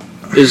don't...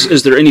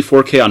 Is there any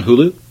 4K on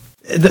Hulu?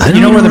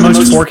 You know where the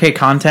most 4K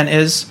content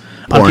is?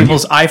 Porn. On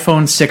people's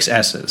iPhone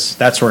 6S's.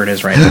 That's where it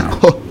is right now.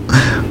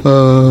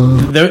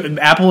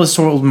 Apple has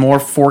sold more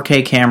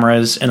 4K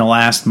cameras in the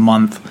last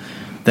month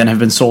than have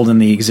been sold in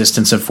the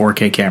existence of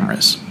 4K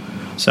cameras.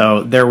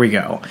 So there we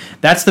go.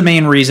 That's the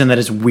main reason that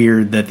it's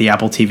weird that the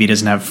Apple TV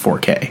doesn't have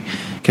 4K.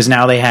 Because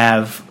now they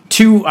have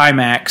 2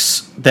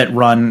 iMacs that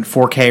run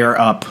 4K or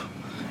up,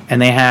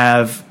 and they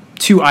have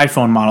 2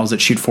 iPhone models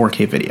that shoot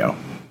 4K video.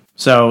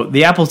 So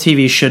the Apple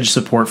TV should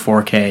support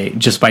 4K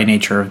just by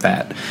nature of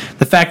that.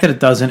 The fact that it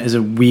doesn't is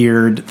a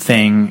weird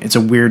thing. It's a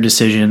weird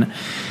decision.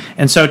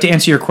 And so to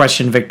answer your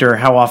question, Victor,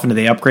 how often do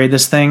they upgrade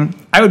this thing?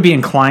 I would be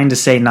inclined to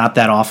say not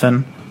that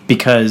often,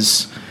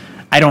 because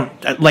I don't,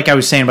 like I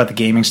was saying about the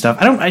gaming stuff,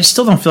 I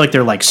still don't feel like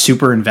they're like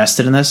super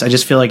invested in this. I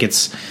just feel like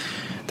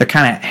they're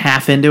kind of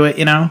half into it,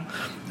 you know?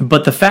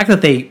 But the fact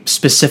that they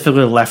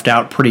specifically left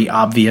out pretty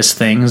obvious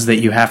things that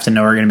you have to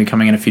know are going to be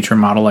coming in a future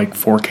model like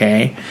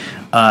 4K,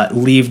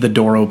 leave the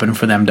door open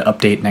for them to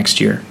update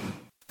next year.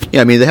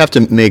 Yeah, I mean, they have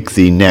to make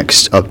the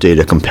next update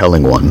a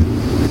compelling one,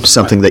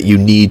 something that you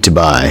need to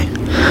buy,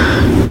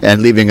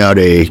 and leaving out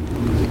a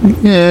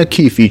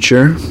key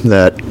feature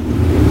that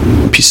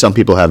some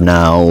people have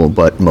now,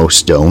 but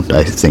most don't,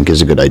 I think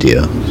is a good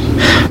idea.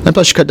 And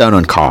plus, you cut down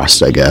on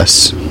cost, I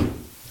guess.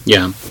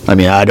 Yeah. I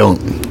mean, adding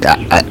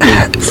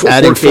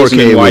 4K is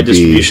in wide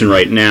distribution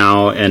right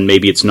now, and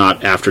maybe it's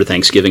not after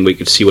Thanksgiving. We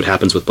could see what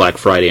happens with Black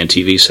Friday and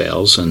TV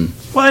sales. And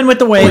with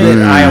the way that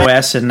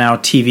iOS and now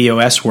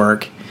tvOS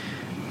work,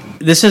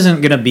 this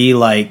isn't going to be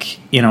like,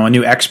 a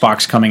new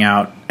Xbox coming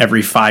out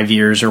every 5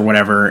 years or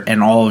whatever,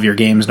 and all of your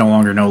games no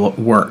longer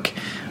work.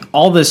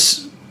 All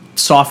this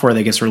software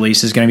that gets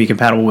released is going to be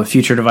compatible with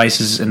future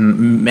devices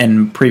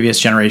and previous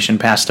generation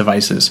past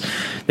devices.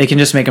 They can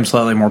just make them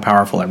slightly more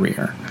powerful every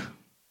year.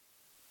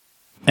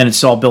 And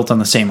it's all built on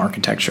the same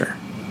architecture.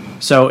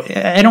 So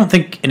I don't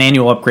think an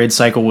annual upgrade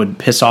cycle would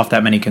piss off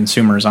that many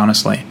consumers,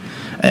 honestly.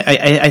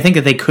 I think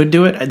that they could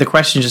do it. The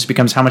question just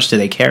becomes, how much do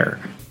they care?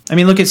 I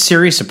mean, look at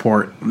Siri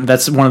support.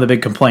 That's one of the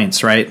big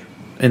complaints, right,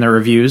 in the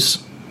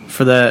reviews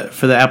for the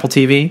Apple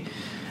TV,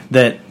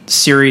 that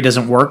Siri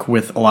doesn't work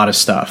with a lot of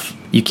stuff.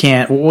 You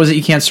can't. What was it?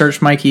 You can't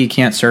search, Mikey. You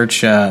can't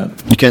search.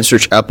 You can't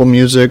search Apple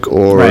Music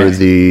or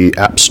the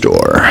App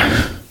Store.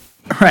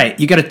 Right.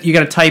 You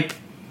gotta type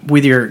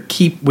with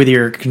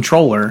your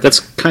controller. That's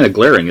kind of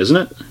glaring, isn't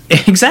it?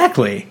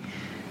 Exactly.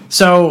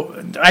 So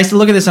I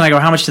look at this and I go,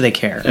 how much do they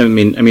care? I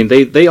mean,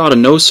 they ought to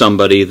know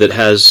somebody that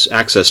has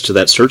access to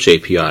that search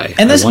API.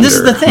 And this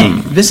is the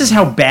thing. This is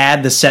how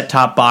bad the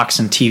set-top box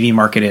and TV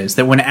market is.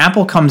 That when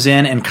Apple comes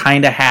in and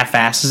kind of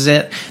half-asses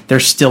it, they're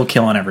still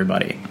killing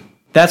everybody.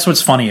 That's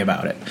what's funny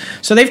about it.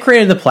 So they've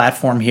created the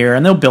platform here,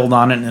 and they'll build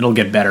on it, and it'll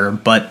get better.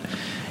 But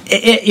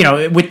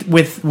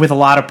with a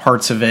lot of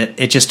parts of it,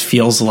 it just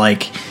feels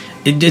like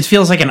it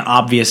feels like an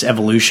obvious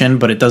evolution,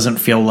 but it doesn't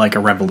feel like a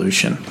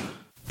revolution.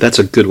 That's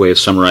a good way of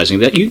summarizing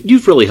that.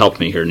 You've really helped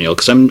me here, Neil,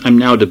 because I'm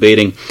now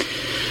debating.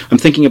 I'm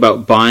thinking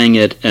about buying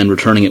it and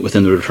returning it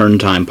within the return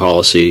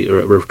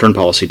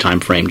policy time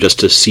frame, just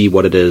to see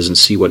what it is and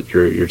see what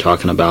you're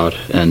talking about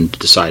and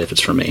decide if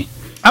it's for me.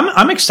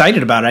 I'm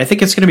excited about it. I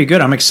think it's going to be good.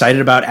 I'm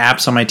excited about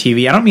apps on my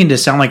TV. I don't mean to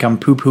sound like I'm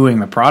poo-pooing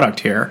the product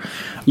here.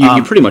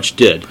 You pretty much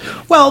did.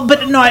 Well,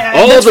 but no.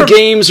 All the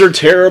games are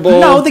terrible.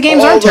 No, the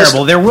games aren't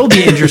terrible. There will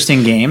be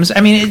interesting games.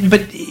 I mean,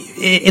 but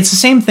it's the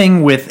same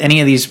thing with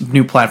any of these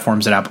new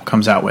platforms that Apple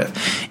comes out with.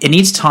 It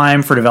needs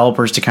time for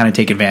developers to kind of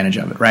take advantage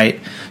of it, right?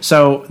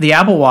 So the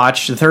Apple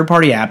Watch, the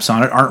third-party apps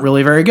on it aren't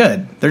really very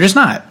good. They're just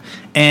not.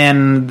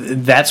 And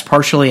that's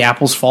partially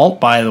Apple's fault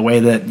by the way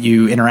that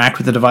you interact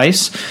with the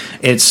device.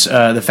 It's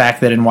the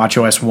fact that in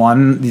watchOS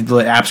 1,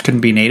 the apps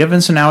couldn't be native,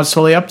 and so now it's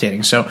slowly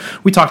updating. So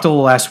we talked a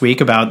little last week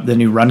about the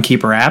new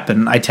Runkeeper app,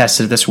 and I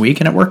tested it this week,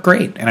 and it worked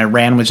great. And I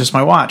ran with just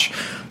my watch.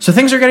 So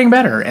things are getting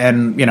better,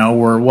 and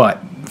we're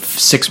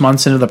 6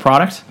 months into the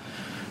product?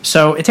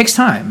 So it takes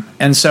time.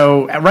 And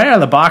so right out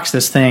of the box,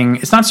 this thing,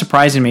 it's not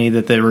surprising me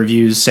that the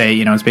reviews say,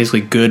 it's basically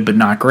good but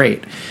not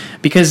great.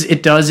 Because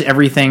it does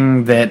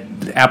everything that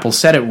Apple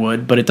said it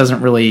would, but it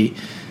doesn't really,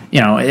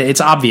 it's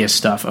obvious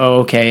stuff. Oh,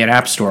 okay, an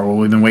App Store. Well,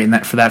 we've been waiting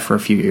for that for a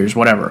few years,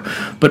 whatever.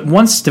 But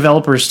once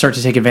developers start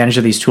to take advantage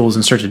of these tools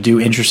and start to do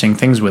interesting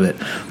things with it,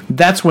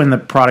 that's when the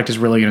product is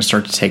really going to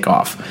start to take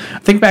off.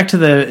 Think back to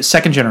the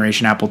second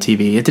generation Apple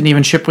TV. It didn't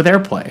even ship with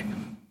AirPlay.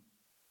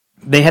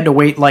 They had to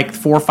wait like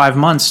 4 or 5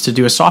 months to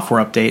do a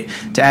software update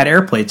to add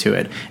AirPlay to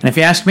it. And if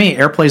you ask me,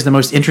 AirPlay is the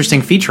most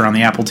interesting feature on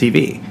the Apple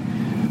TV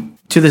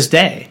to this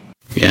day.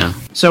 Yeah.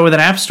 So with an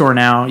App Store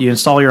now, you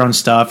install your own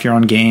stuff, your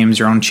own games,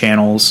 your own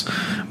channels,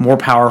 more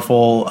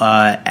powerful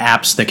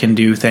apps that can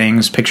do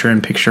things,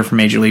 picture-in-picture for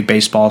Major League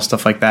Baseball,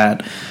 stuff like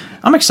that.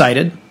 I'm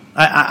excited.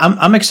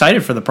 I'm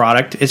excited for the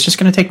product. It's just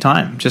going to take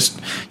time.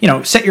 Just,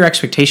 set your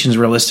expectations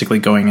realistically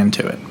going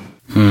into it.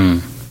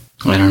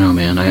 I don't know,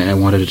 man. I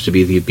wanted it to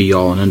be the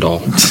be-all and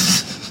end-all.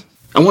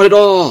 I want it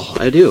all.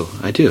 I do.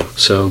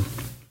 So,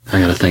 I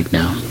gotta think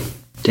now.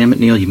 Damn it,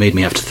 Neil, you made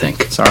me have to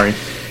think. Sorry.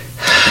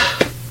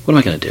 What am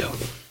I gonna do?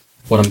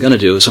 What I'm gonna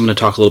do is I'm gonna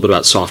talk a little bit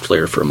about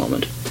SoftLayer for a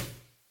moment.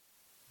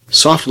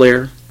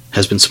 SoftLayer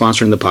has been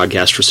sponsoring the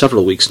podcast for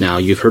several weeks now.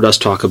 You've heard us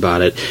talk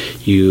about it.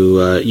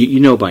 You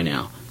know by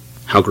now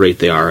how great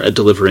they are at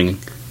delivering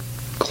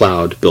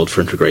cloud built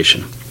for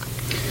integration.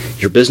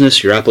 Your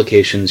business, your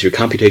applications, your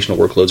computational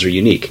workloads are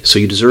unique, so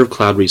you deserve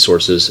cloud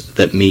resources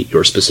that meet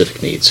your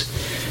specific needs.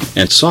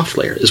 And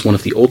SoftLayer is one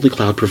of the only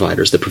cloud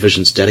providers that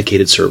provisions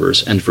dedicated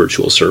servers and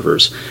virtual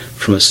servers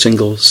from a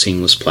single,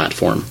 seamless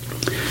platform.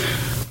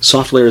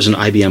 SoftLayer is an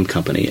IBM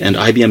company, and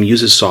IBM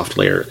uses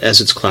SoftLayer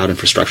as its cloud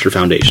infrastructure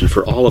foundation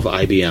for all of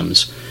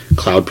IBM's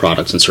cloud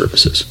products and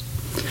services.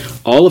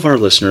 All of our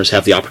listeners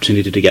have the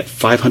opportunity to get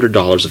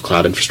 $500 of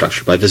cloud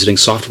infrastructure by visiting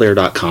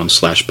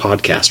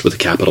softlayer.com/podcast with a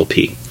capital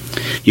P.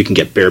 You can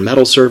get bare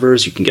metal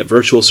servers, you can get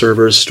virtual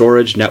servers,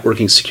 storage,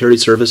 networking, security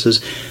services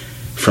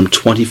from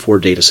 24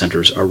 data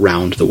centers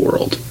around the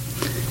world.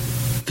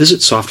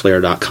 Visit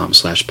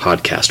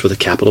softlayer.com/podcast with a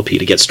capital P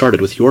to get started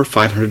with your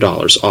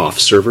 $500 off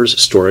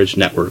servers, storage,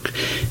 network,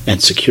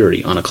 and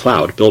security on a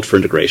cloud built for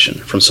integration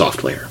from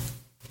SoftLayer.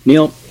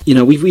 Neil,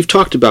 we've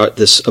talked about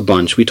this a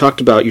bunch. We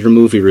talked about your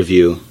movie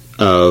review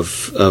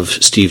of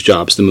Steve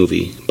Jobs, the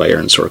movie by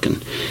Aaron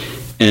Sorkin.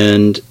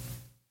 And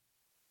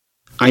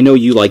I know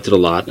you liked it a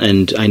lot,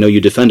 and I know you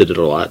defended it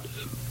a lot,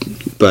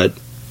 but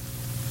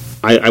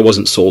I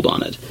wasn't sold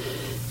on it.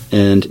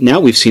 And now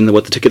we've seen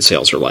what the ticket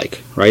sales are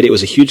like, right? It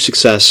was a huge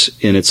success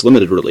in its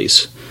limited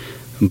release.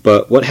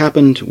 But what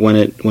happened when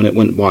it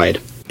went wide?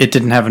 It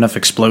didn't have enough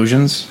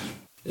explosions.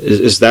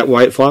 Is that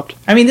why it flopped?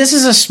 I mean, this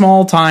is a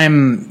small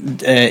time...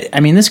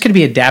 this could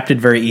be adapted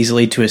very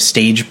easily to a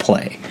stage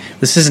play.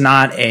 This is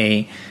not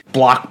a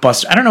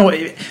blockbuster. I don't know.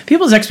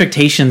 People's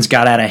expectations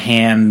got out of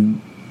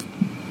hand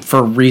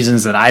for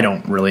reasons that I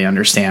don't really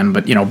understand.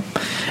 But,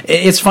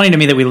 it's funny to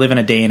me that we live in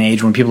a day and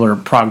age when people are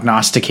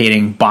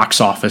prognosticating box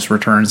office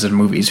returns in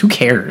movies. Who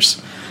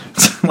cares?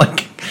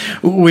 Like,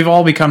 we've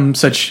all become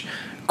such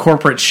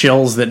corporate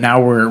shills that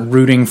now we're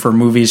rooting for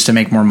movies to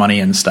make more money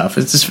and stuff.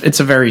 It's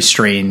a very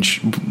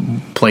strange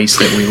place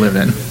that we live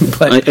in.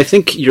 But I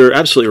think you're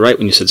absolutely right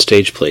when you said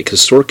stage play, because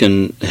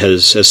Sorkin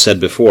has said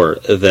before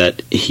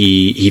that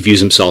he views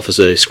himself as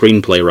a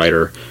screenplay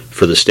writer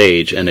for the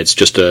stage, and it's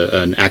just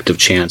an act of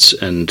chance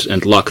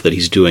and luck that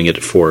he's doing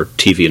it for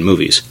TV and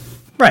movies.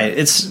 Right.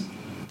 It's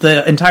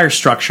the entire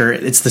structure.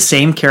 It's the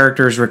same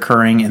characters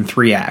recurring in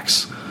 3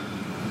 acts,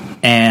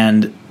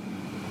 and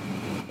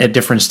at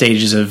different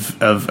stages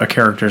of a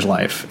character's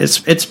life.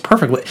 It's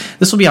perfectly.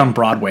 This will be on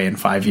Broadway in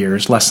 5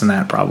 years, less than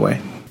that probably.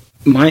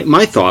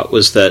 My thought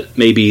was that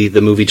maybe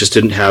the movie just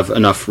didn't have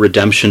enough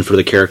redemption for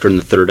the character in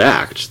the 3rd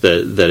act,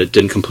 that it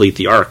didn't complete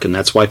the arc, and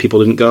that's why people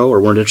didn't go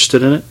or weren't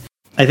interested in it.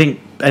 I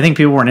think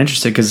people weren't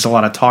interested because it's a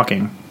lot of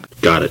talking.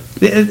 Got it.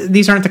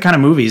 These aren't the kind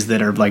of movies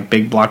that are like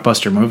big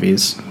blockbuster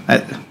movies.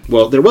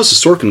 Well, there was a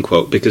Sorkin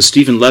quote, because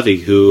Stephen Levy,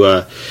 who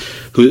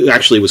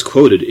actually was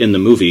quoted in the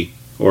movie,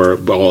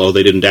 although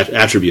they didn't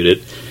attribute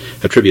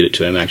it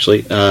to him,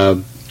 actually,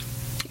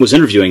 was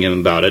interviewing him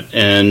about it,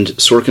 and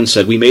Sorkin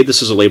said, "We made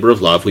this as a labor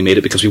of love. We made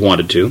it because we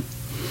wanted to.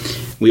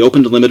 We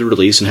opened a limited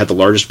release and had the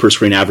largest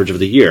per-screen average of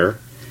the year.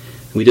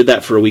 We did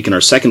that for a week, and our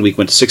second week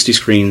went to 60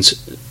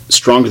 screens,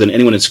 stronger than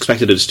anyone had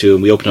expected us to,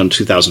 and we opened on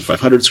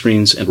 2,500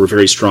 screens, and we're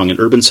very strong in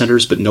urban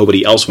centers, but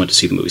nobody else went to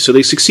see the movie." So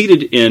they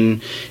succeeded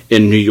in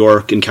New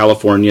York, in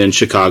California, in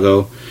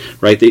Chicago,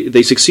 right?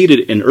 They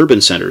succeeded in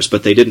urban centers,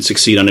 but they didn't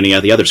succeed on any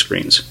of the other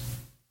screens.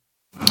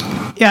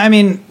 Yeah, I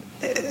mean,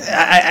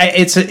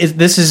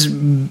 this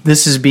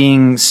is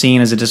being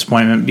seen as a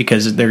disappointment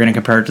because they're going to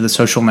compare it to The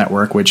Social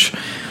Network, which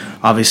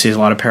obviously has a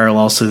lot of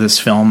parallels to this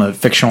film, a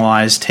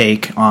fictionalized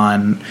take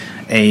on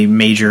a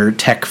major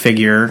tech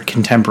figure,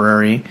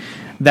 contemporary.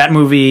 That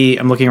movie,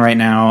 I'm looking right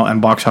now, on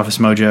Box Office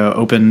Mojo,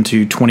 opened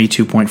to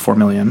 $22.4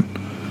 million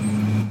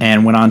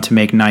and went on to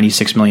make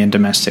 $96 million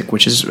domestic,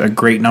 which is a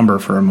great number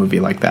for a movie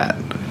like that.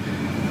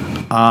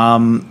 I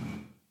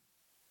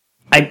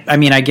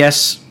mean, I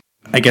guess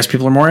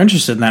people are more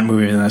interested in that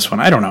movie than this one.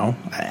 I don't know.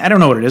 I don't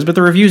know what it is, but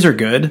the reviews are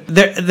good.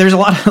 There's a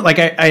lot of, like,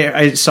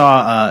 I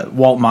saw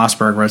Walt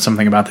Mossberg wrote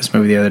something about this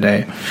movie the other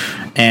day,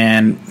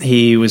 and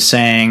he was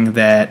saying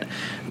that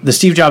the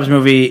Steve Jobs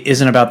movie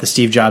isn't about the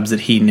Steve Jobs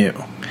that he knew.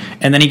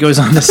 And then he goes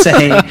on to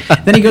say,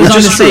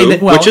 that,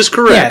 well, which is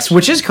correct. Yes,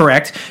 which is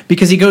correct,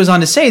 because he goes on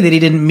to say that he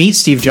didn't meet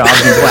Steve Jobs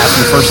until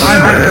after the first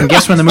iMac. And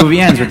guess when the movie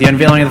ends? With the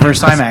unveiling of the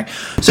first iMac.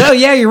 So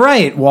yeah, you're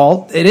right,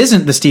 Walt. It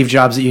isn't the Steve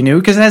Jobs that you knew,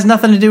 because it has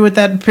nothing to do with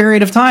that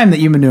period of time that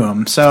you knew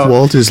him. So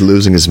Walt is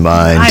losing his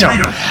mind. I don't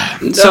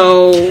know.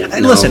 So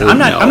listen, I'm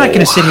not going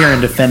to sit here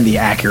and defend the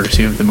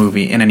accuracy of the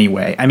movie in any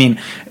way. I mean,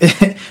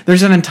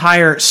 there's an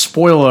entire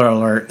spoiler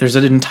alert. There's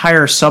an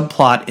entire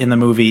subplot in the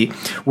movie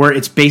where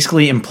it's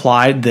basically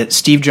implied that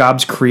Steve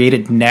Jobs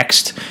created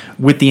Next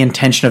with the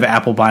intention of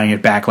Apple buying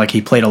it back. Like,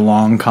 he played a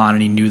long con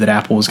and he knew that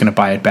Apple was going to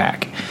buy it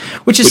back,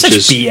 which is such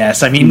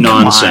BS. I mean,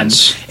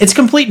 nonsense. Come on. It's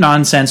complete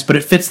nonsense, but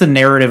it fits the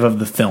narrative of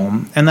the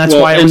film, and that's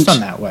why it was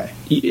done that way.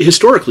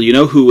 Historically, you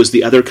know who was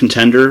the other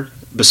contender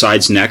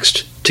besides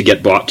Next to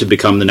get bought to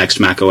become the next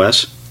Mac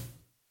OS?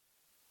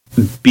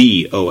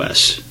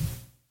 BOS.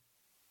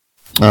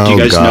 Oh, do you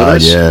guys know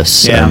this?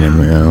 Yes.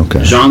 Yeah.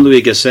 Okay.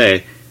 Jean-Louis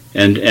Gasset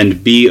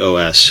and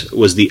BOS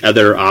was the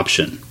other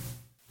option.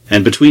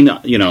 And between,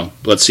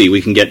 let's see,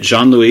 we can get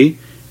Jean-Louis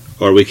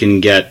or we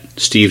can get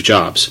Steve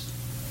Jobs.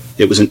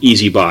 It was an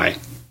easy buy,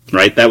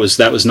 right? That was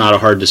not a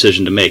hard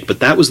decision to make,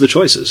 but that was the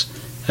choices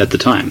at the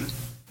time.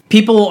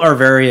 People are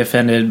very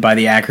offended by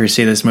the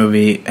accuracy of this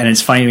movie, and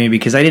it's funny to me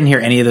because I didn't hear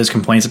any of those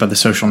complaints about The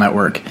Social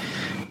Network.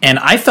 And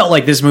I felt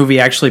like this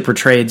movie actually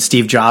portrayed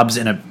Steve Jobs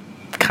in a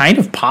kind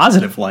of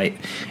positive light.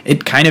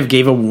 It kind of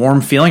gave a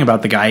warm feeling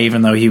about the guy,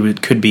 even though he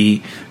could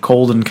be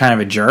cold and kind of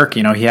a jerk.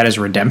 He had his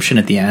redemption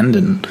at the end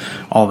and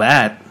all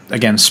that.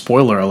 Again,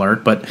 spoiler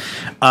alert. But,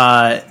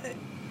 I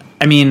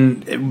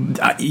mean,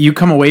 you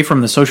come away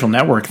from The Social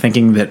Network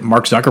thinking that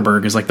Mark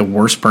Zuckerberg is like the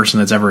worst person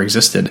that's ever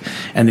existed,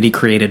 and that he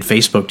created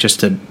Facebook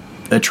just to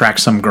attract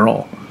some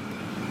girl.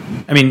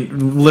 I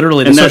mean,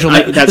 literally, The Social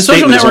Network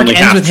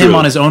ends with him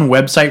on his own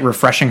website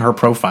refreshing her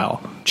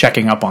profile,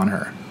 checking up on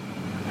her.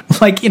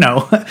 Like,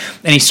 and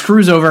he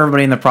screws over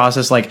everybody in the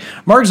process. Like,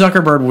 Mark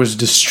Zuckerberg was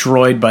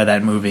destroyed by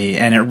that movie,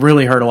 and it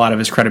really hurt a lot of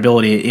his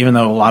credibility, even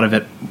though a lot of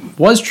it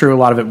was true, a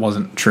lot of it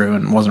wasn't true,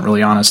 and wasn't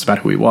really honest about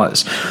who he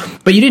was.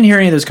 But you didn't hear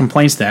any of those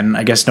complaints then.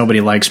 I guess nobody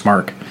likes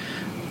Mark.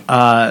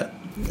 Well,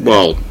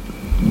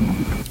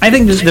 I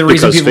think the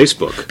reason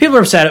people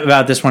are upset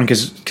about this one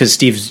because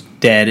Steve's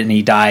dead, and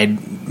he died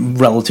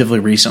relatively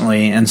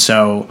recently, and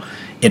so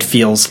it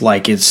feels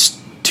like it's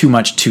too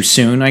much too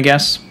soon, I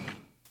guess.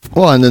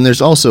 Well, and then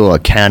there's also a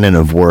canon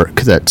of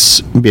work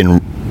that's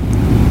been,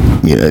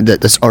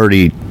 that's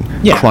already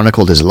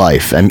chronicled his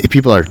life, and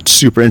people are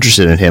super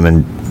interested in him.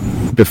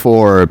 And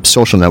before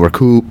Social Network,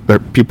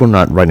 people are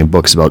not writing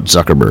books about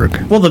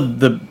Zuckerberg. Well,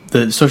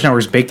 the Social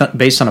Network is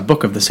based on a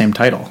book of the same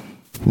title.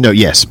 No,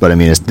 yes, but I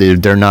mean,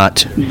 they're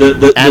not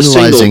the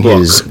analyzing book.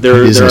 his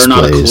there business are not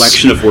plays. a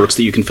collection of works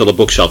that you can fill a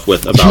bookshelf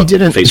with about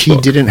Facebook. He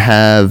didn't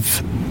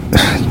have.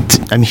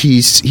 I mean,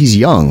 he's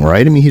young,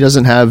 right? I mean, he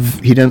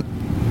didn't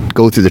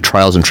go through the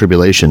trials and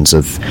tribulations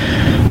of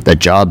that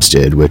Jobs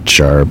did, which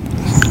are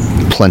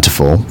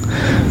plentiful,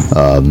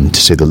 to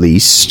say the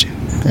least.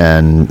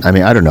 And I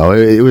mean, I don't know,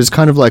 it was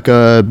kind of like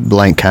a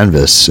blank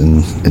canvas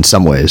in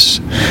some ways,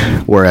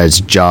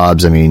 whereas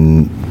Jobs, I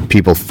mean,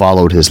 people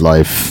followed his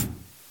life,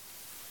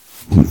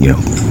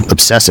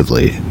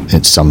 obsessively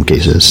in some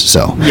cases.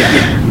 So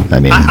yeah. I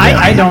mean,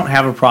 I don't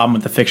have a problem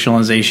with the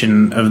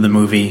fictionalization of the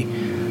movie.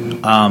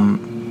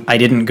 I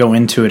didn't go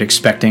into it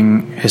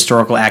expecting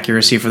historical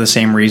accuracy for the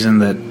same reason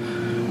that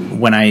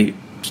when I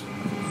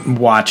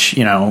watch,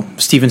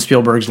 Steven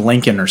Spielberg's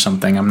Lincoln or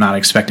something, I'm not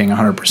expecting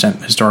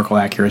 100% historical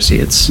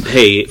accuracy.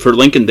 Hey, for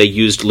Lincoln, they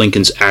used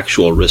Lincoln's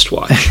actual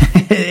wristwatch.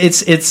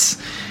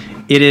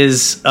 It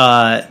is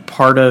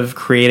part of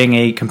creating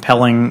a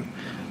compelling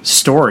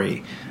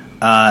story.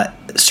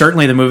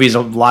 Certainly, the movie is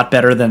a lot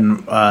better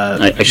than.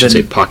 I should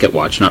say pocket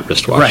watch, not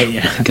wristwatch. Right.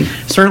 Yeah.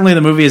 Certainly,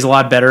 the movie is a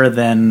lot better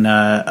than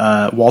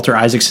Walter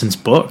Isaacson's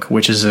book,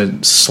 which is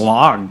a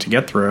slog to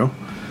get through.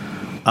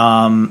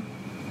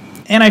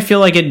 And I feel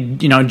like it,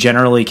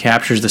 generally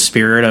captures the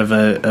spirit of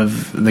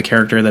the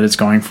character that it's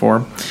going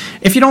for.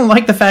 If you don't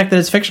like the fact that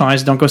it's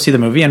fictionalized, don't go see the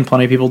movie, and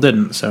plenty of people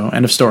didn't. So,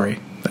 end of story.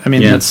 I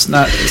mean, It's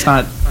not.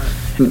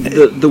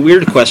 The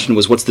weird question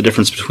was, what's the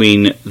difference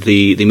between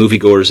the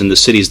moviegoers in the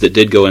cities that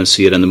did go and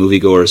see it and the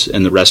moviegoers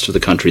in the rest of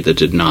the country that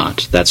did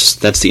not? That's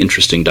the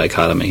interesting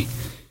dichotomy.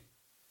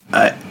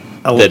 That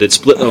it's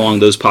split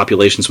along those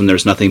populations when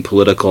there's nothing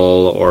political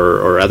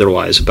or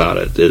otherwise about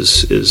it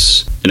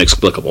is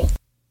inexplicable.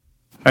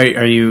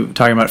 Are you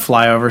talking about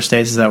flyover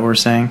states? Is that what we're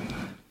saying?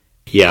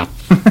 Yeah.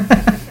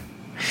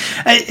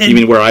 You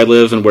mean where I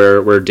live and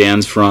where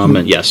Dan's from?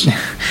 And yes.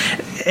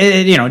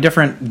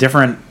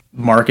 Different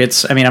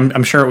markets. I mean,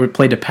 I'm sure it would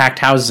play to packed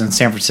houses in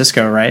San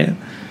Francisco, right?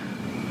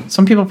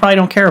 Some people probably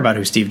don't care about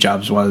who Steve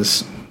Jobs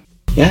was.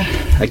 Yeah,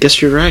 I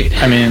guess you're right.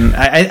 I mean,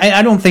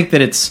 I don't think that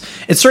it's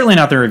certainly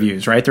not the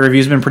reviews, right? The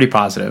reviews have been pretty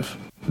positive.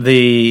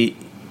 The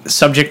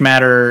subject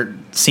matter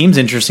seems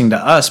interesting to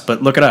us,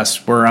 but look at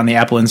us. We're on the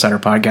Apple Insider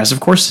podcast. Of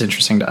course it's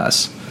interesting to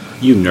us.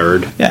 You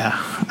nerd. Yeah.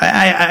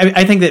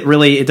 I think that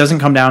really it doesn't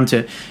come down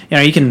to,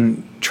 you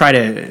can try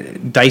to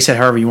dice it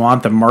however you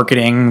want. The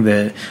marketing,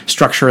 the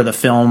structure of the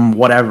film,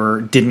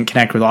 whatever, didn't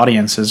connect with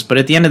audiences. But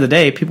at the end of the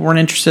day, people weren't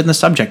interested in the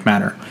subject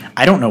matter.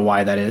 I don't know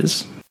why that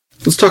is.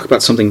 Let's talk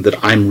about something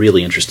that I'm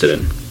really interested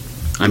in.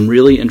 I'm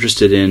really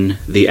interested in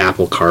the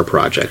Apple Car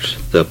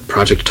project, the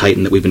Project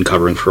Titan that we've been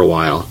covering for a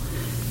while.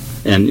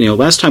 And,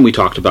 last time we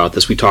talked about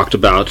this, we talked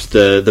about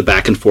the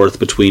back and forth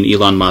between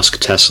Elon Musk,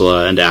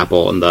 Tesla, and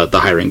Apple, and the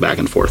hiring back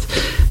and forth.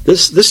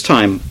 This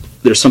time,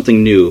 there's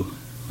something new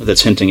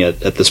that's hinting at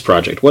this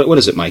project. What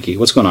is it, Mikey?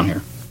 What's going on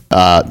here?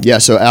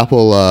 So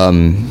Apple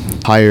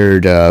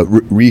hired,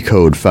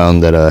 Recode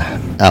found that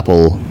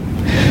Apple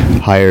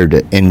hired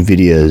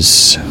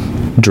NVIDIA's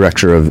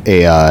director of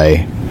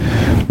AI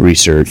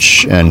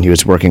research, and he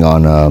was working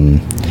on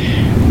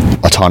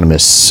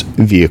autonomous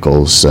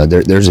vehicles.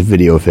 There's a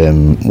video of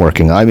him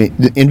working. I mean,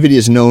 NVIDIA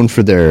is known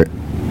for their,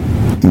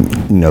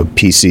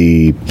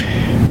 PC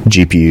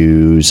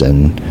GPUs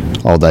and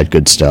all that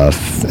good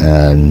stuff.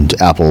 And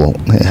Apple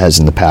has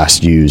in the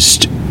past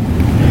used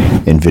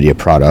NVIDIA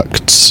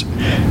products,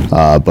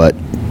 but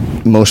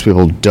most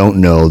people don't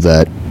know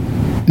that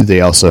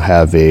they also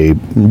have a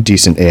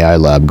decent AI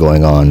lab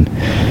going on,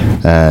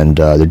 and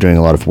they're doing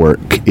a lot of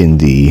work in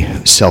the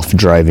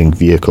self-driving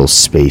vehicle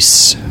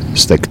space.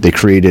 So they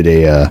created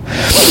a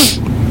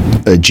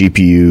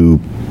GPU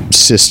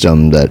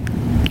system that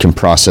can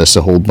process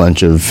a whole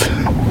bunch of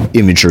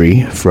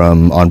imagery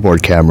from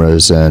onboard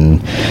cameras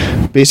and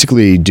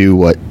basically do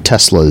what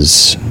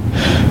Tesla's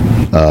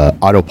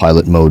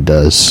autopilot mode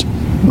does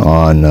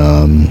on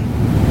a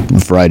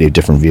variety of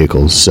different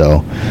vehicles.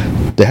 So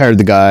they hired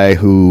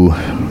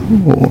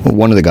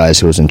one of the guys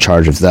who was in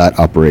charge of that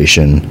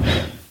operation,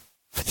 I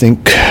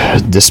think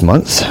this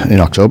month in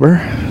October.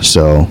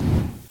 So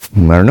I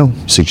don't know,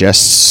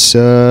 suggests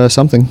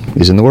something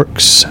is in the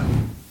works.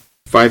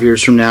 5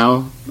 years from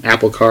now,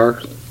 Apple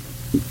Car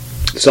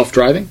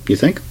self-driving, you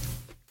think?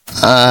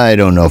 I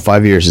don't know.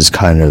 5 years is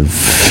kind of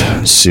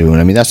soon.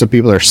 I mean, that's what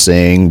people are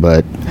saying,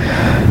 but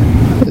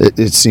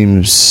it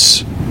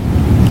seems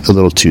a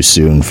little too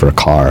soon for a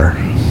car.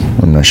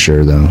 I'm not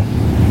sure, though.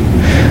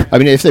 I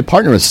mean, if they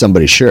partner with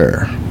somebody,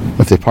 sure.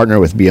 If they partner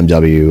with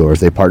BMW or if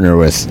they partner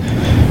with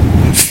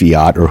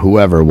Fiat or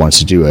whoever wants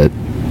to do it,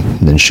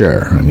 then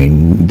sure. I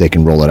mean, they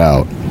can roll it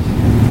out.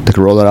 They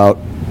can roll it out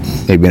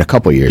maybe in a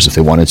couple of years if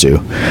they wanted to.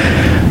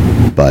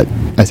 But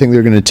I think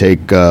they're going to take...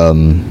 maybe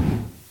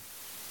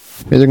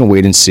they're going to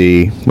wait and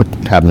see what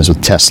happens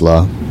with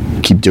Tesla.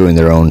 Keep doing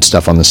their own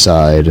stuff on the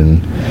side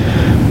and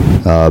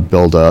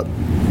build up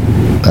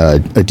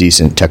a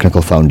decent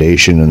technical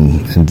foundation,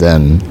 and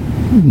then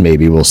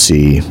maybe we'll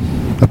see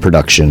a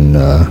production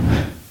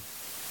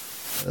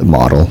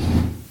model.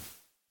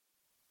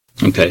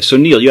 Okay, so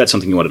Neil, you had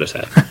something you wanted to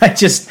say.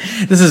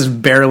 This is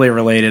barely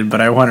related,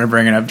 but I wanted to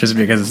bring it up just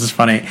because this is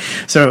funny.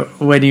 So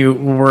when you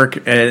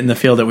work in the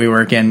field that we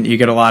work in, you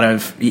get a lot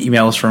of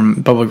emails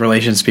from public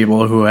relations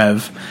people who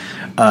have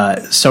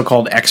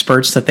so-called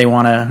experts that they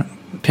want to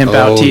pimp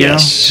out to you.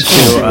 Yes.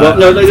 Well,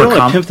 no, they don't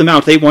want to pimp them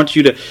out. They want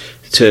you to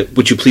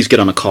would you please get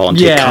on a call and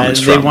take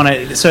comments from? Yeah, they want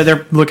to. So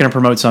they're looking to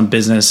promote some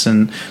business,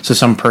 and so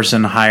some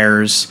person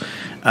hires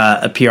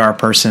a PR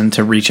person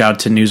to reach out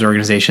to news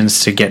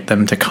organizations to get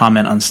them to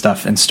comment on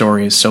stuff and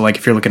stories. So, like,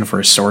 if you're looking for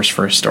a source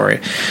for a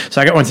story.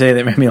 So I got one today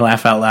that made me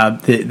laugh out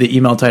loud. The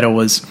email title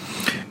was,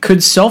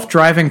 "Could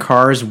self-driving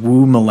cars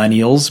woo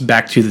millennials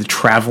back to the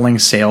traveling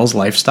sales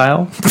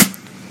lifestyle?"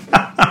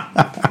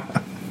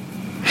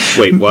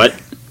 Wait, what?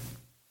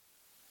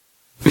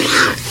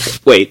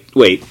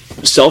 Wait.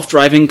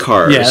 Self-driving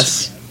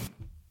cars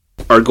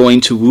are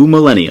going to woo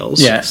millennials.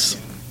 Yes.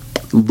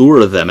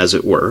 Lure them, as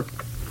it were.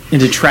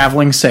 Into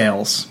traveling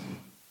sales.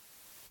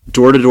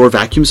 Door-to-door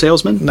vacuum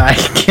salesman? I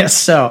guess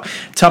so.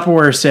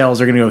 Tupperware sales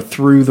are going to go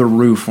through the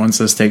roof once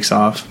this takes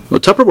off.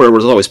 Well, Tupperware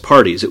was always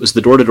parties. It was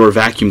the door-to-door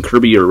vacuum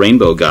Kirby or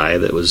Rainbow guy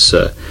that was...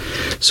 So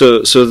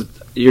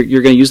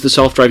you're going to use the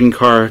self-driving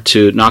car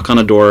to knock on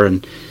a door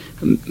and...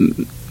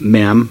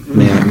 Ma'am,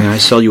 may I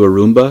sell you a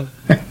Roomba?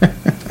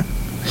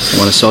 I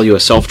want to sell you a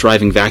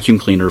self-driving vacuum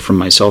cleaner from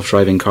my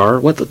self-driving car.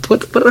 What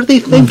are they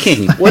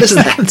thinking? What is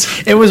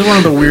that? It was one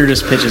of the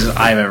weirdest pitches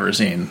I've ever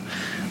seen.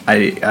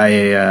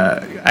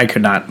 I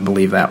could not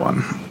believe that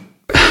one.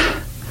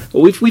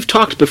 Well, we've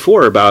talked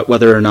before about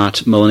whether or not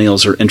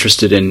millennials are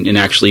interested in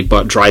actually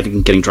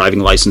getting driving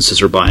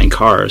licenses or buying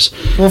cars.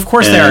 Well, of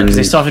course they are, because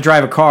they still have to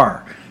drive a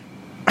car.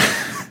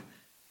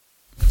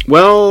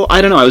 Well,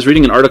 I don't know. I was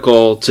reading an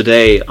article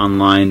today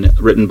online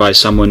written by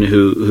someone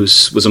who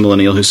was a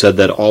millennial who said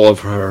that all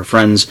of her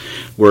friends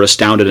were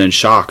astounded and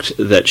shocked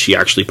that she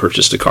actually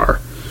purchased a car.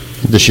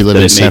 Does she live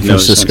in San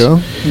Francisco?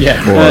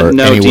 Yeah. Or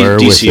no, anywhere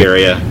DC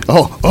area.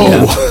 Oh,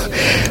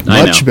 yeah.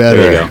 Much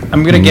better. There you go.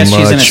 I'm going to guess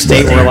she's in a Much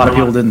state better. where a lot of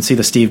people didn't see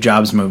the Steve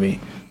Jobs movie.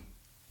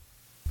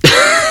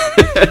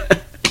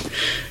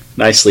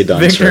 Nicely done,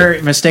 Victor,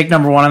 sir. mistake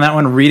number one on that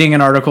one, reading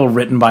an article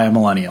written by a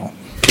millennial.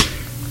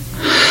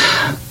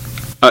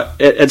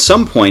 At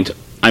some point,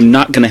 I'm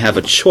not going to have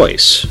a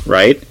choice,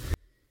 right?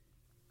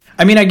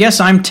 I mean, I guess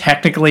I'm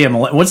technically a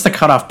millennial. What's the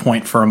cutoff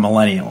point for a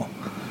millennial?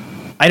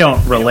 I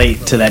don't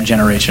relate to that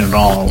generation at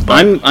all.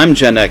 But I'm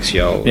Gen X,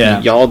 yo.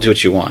 Yeah. Y'all do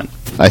what you want.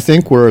 I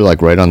think we're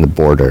like right on the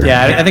border.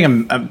 yeah, I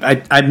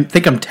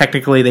think I'm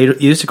technically. They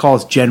used to call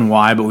us Gen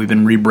Y, but we've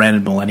been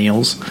rebranded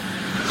millennials.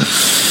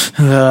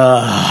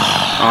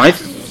 I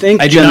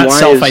think I do Gen not Y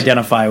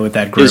self-identify with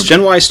that group. Is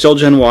Gen Y still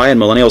Gen Y and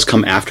millennials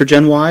come after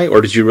Gen Y,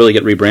 or did you really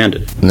get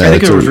rebranded? No, I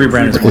think it's it was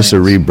rebranded as It's a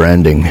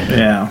rebranding,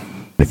 Yeah.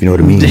 if you know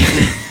what I mean.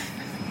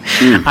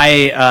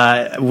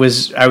 I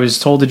was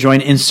told to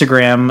join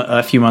Instagram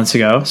a few months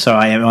ago, so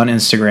I am on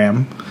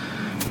Instagram.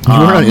 You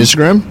were on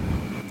Instagram?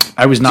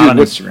 I was not Dude, on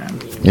what-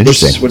 Instagram.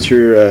 Interesting. What's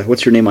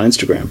your name on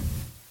Instagram?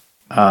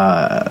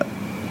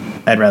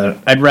 I'd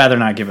rather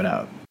not give it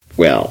out.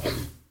 Well,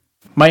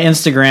 My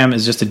Instagram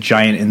is just a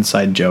giant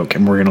inside joke,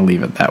 and we're going to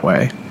leave it that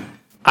way.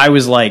 I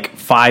was like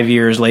 6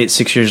 years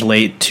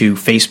late to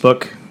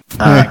Facebook.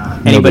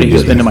 Anybody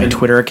who's been to my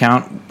Twitter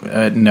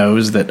account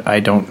knows that I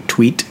don't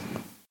tweet.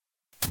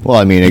 Well,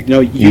 I mean,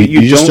 No,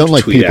 you just don't don't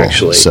like tweet, people,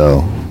 actually.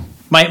 so...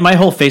 My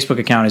whole Facebook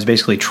account is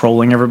basically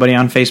trolling everybody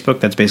on Facebook.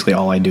 That's basically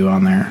all I do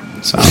on there.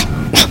 So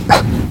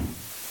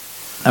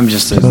I'm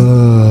just an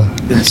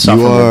You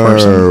insufferable are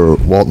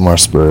person. Walt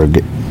Mossberg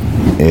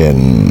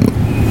in...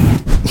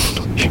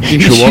 You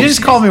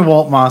just call me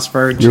Walt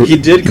Mossberg. he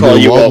did call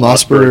you Walt Walt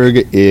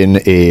Mossberg. Mossberg in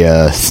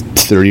a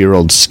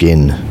 30-year-old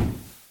skin.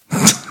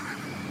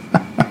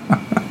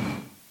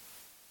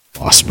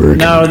 Mossberg.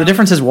 No, the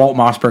difference is Walt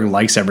Mossberg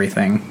likes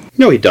everything.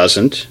 No, he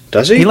doesn't.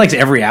 Does he? He likes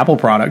every Apple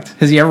product.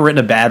 Has he ever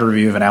written a bad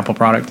review of an Apple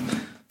product?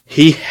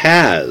 He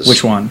has.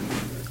 Which one?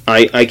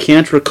 I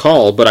can't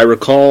recall, but I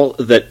recall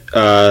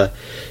that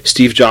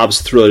Steve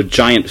Jobs threw a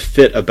giant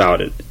fit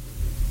about it.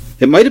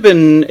 It might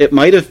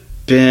have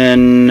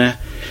been.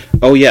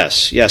 Oh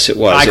yes, it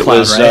was.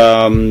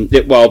 iCloud,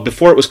 it was. right?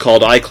 Before it was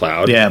called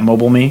iCloud. Yeah,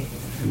 Mobile Me.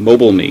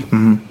 Mobile Me.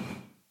 Mm-hmm.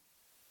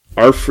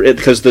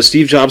 Because the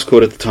Steve Jobs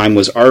quote at the time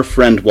was, "Our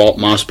friend Walt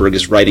Mossberg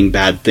is writing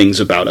bad things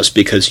about us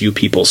because you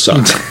people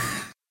suck."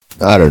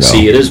 I don't know.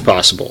 See, it is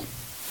possible.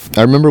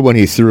 I remember when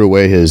he threw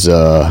away his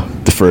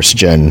the first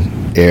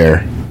gen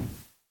Air.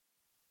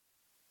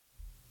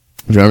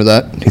 Do you remember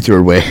that? He threw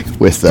it away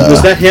with...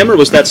 Was that him or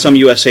was that some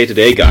USA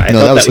Today guy? I No,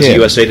 thought that was him.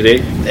 USA Today.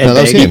 No,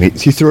 that was him.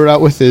 He threw it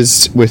out with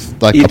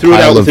like He a threw it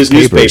out pile with of his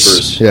papers.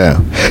 newspapers. Yeah,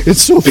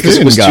 it's so Because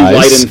thin, it was guys. too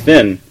light and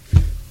thin.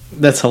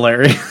 That's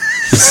hilarious.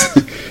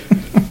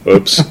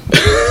 Oops.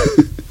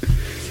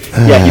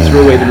 Yeah, he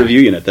threw away the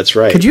review unit. That's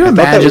right. Could you I thought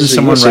that imagine was a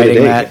someone USA writing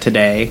Today. that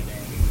today?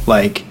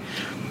 Like,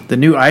 the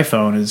new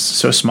iPhone is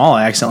so small,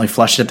 I accidentally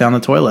flushed it down the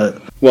toilet.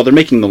 Well, they're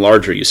making the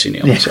larger, you see,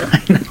 Neil. Yeah, So. I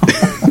know.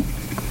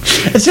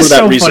 It's just For that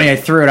so reason. funny. I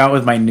threw it out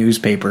with my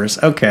newspapers.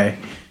 Okay.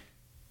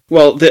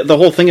 Well, the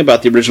whole thing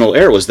about the original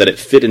Air was that it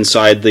fit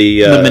inside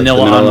the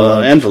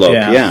manila envelope.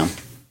 Yeah.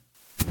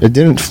 It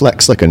didn't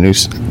flex like a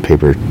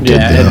newspaper did.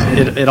 Yeah,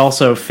 it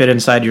also fit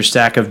inside your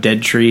stack of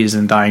dead trees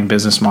and dying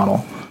business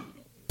model.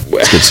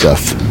 It's good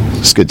stuff.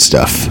 It's good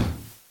stuff.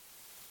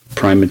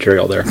 Prime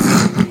material there.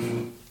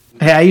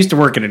 Hey, I used to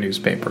work in a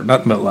newspaper.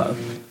 Nothing but love.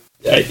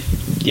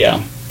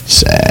 Yeah.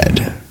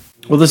 Sad.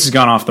 Well, this has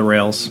gone off the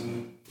rails.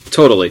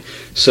 Totally.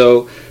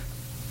 So,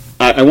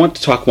 I want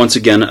to talk once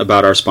again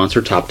about our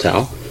sponsor,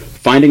 TopTal.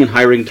 Finding and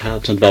hiring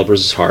TopTal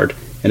developers is hard.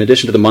 In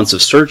addition to the months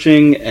of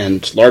searching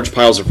and large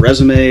piles of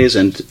resumes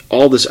and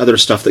all this other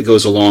stuff that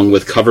goes along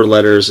with cover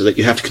letters that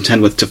you have to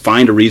contend with to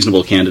find a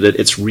reasonable candidate,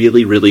 it's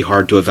really, really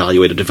hard to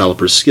evaluate a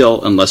developer's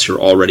skill unless you're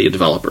already a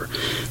developer.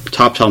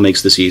 TopTal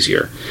makes this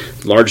easier.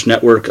 Large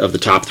network of the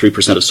top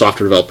 3% of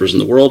software developers in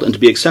the world, and to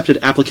be accepted,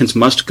 applicants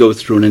must go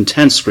through an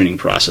intense screening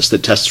process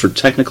that tests for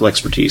technical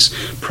expertise,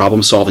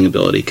 problem-solving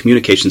ability,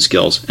 communication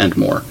skills, and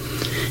more.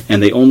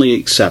 And they only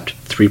accept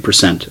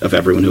 3% of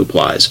everyone who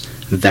applies.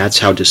 That's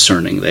how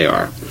discerning they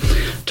are.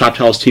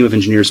 TopTal's team of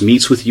engineers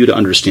meets with you to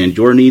understand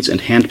your needs and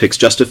handpicks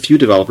just a few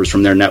developers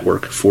from their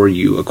network for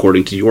you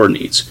according to your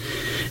needs.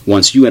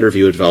 Once you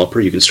interview a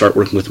developer, you can start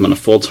working with them on a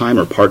full-time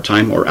or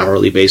part-time or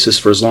hourly basis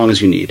for as long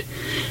as you need.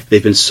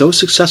 They've been so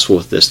successful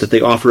with this that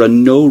they offer a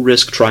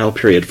no-risk trial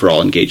period for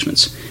all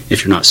engagements.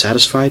 If you're not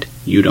satisfied,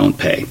 you don't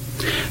pay.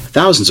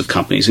 Thousands of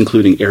companies,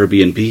 including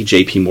Airbnb,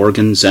 JP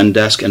Morgan,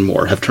 Zendesk, and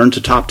more, have turned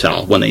to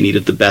TopTal when they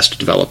needed the best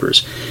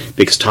developers,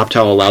 because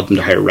TopTal allowed them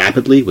to hire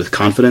rapidly, with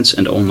confidence,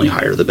 and only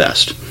hire the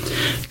best.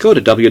 Go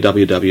to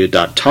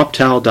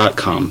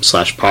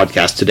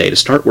www.toptal.com/podcast today to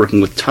start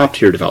working with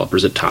top-tier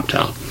developers at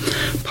TopTal.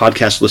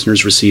 Podcast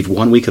listeners receive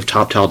 1 week of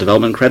TopTal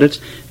development credit,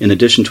 in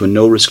addition to a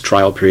no-risk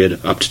trial period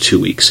up to 2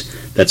 weeks.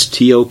 That's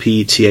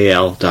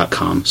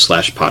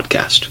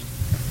toptal.com/podcast.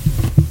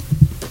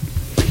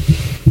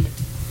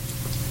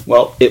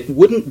 Well, it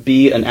wouldn't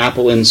be an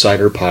Apple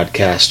Insider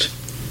podcast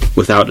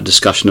without a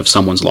discussion of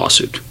someone's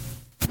lawsuit.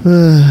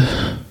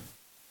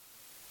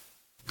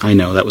 I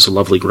know, that was a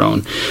lovely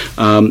groan.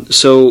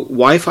 So,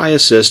 Wi-Fi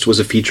Assist was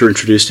a feature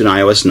introduced in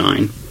iOS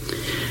 9.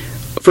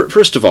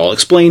 First of all,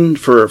 explain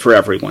for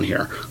everyone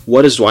here,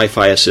 what does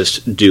Wi-Fi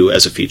Assist do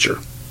as a feature?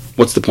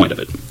 What's the point of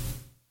it?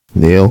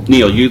 Neil,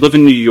 you live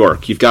in New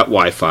York. You've got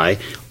Wi-Fi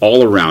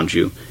all around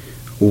you.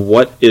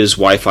 What is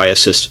Wi-Fi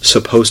Assist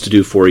supposed to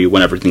do for you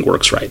when everything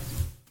works right?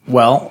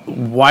 Well,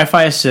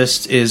 Wi-Fi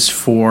Assist is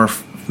for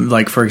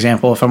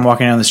example, if I'm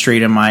walking down the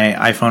street and my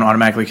iPhone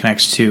automatically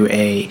connects to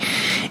a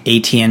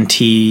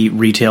AT&T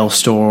retail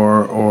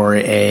store or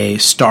a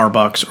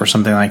Starbucks or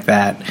something like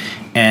that,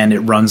 and it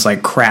runs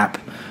like crap,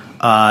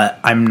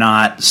 I'm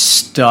not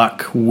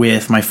stuck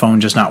with my phone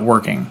just not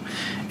working.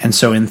 And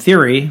so in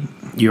theory,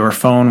 your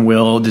phone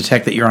will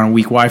detect that you're on a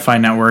weak Wi-Fi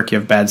network, you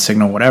have bad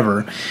signal,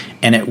 whatever,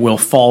 and it will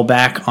fall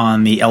back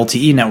on the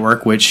LTE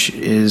network, which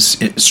is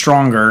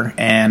stronger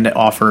and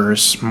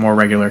offers more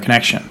regular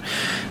connection.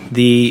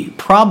 The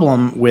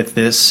problem with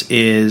this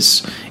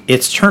is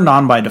it's turned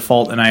on by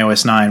default in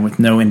iOS 9 with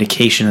no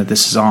indication that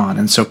this is on.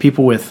 And so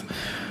people with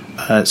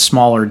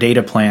smaller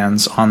data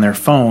plans on their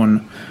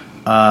phone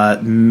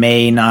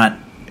may not,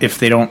 if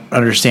they don't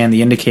understand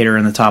the indicator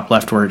in the top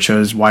left where it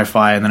shows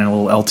Wi-Fi and then a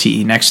little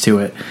LTE next to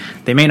it,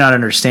 they may not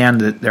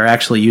understand that they're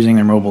actually using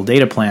their mobile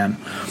data plan.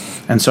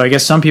 And so I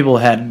guess some people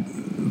had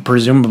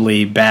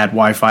presumably bad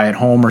Wi-Fi at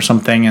home or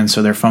something, and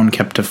so their phone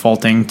kept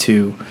defaulting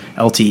to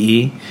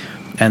LTE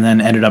and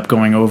then ended up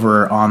going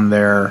over on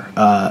their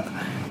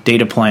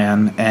data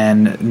plan.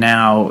 And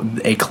now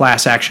a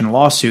class action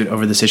lawsuit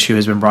over this issue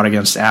has been brought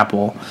against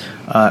Apple,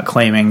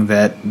 claiming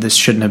that this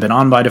shouldn't have been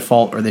on by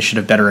default, or they should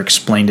have better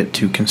explained it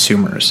to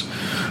consumers.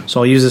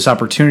 So I'll use this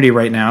opportunity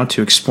right now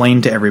to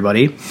explain to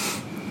everybody,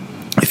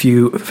 if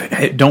you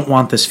don't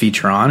want this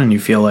feature on and you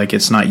feel like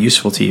it's not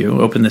useful to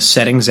you, open the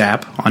Settings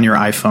app on your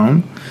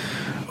iPhone,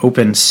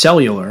 open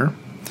Cellular,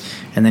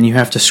 and then you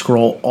have to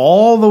scroll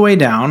all the way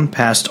down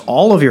past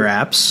all of your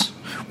apps,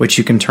 which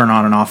you can turn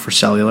on and off for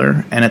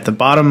cellular. And at the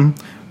bottom,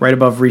 right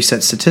above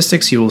Reset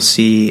Statistics, you will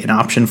see an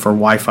option for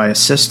Wi-Fi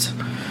Assist.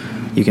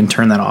 You can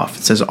turn that off.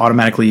 It says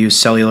automatically use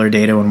cellular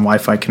data when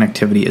Wi-Fi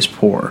connectivity is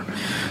poor.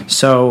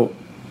 So,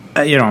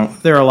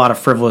 there are a lot of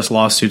frivolous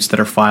lawsuits that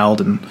are filed,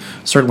 and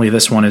certainly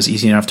this one is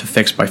easy enough to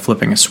fix by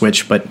flipping a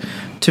switch. But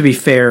to be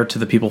fair to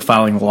the people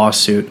filing the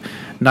lawsuit,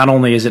 not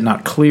only is it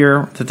not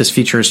clear that this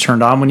feature is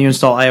turned on when you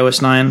install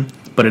iOS 9,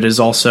 but it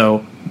is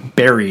also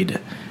buried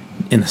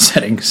in the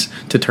settings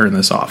to turn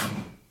this off.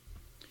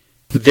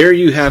 There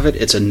you have it.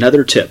 It's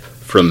another tip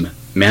from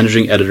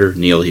managing editor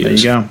Neil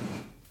Hughes. There you go.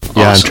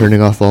 Yeah, Awesome. I'm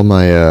turning off all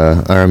my.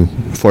 I'm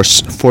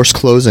force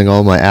closing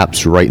all my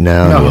apps right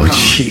now. Oh,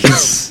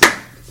 jeez.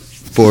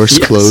 Force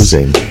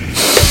closing.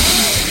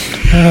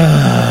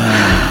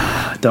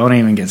 Don't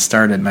even get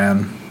started,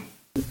 man.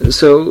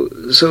 So,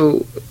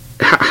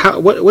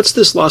 what's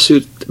this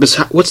lawsuit?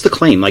 What's the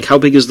claim? Like, how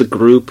big is the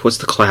group? What's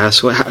the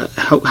class?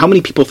 How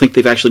many people think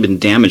they've actually been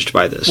damaged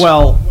by this?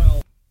 Well,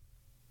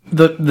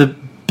 the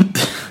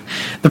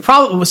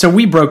problem. So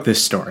we broke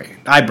this story.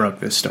 I broke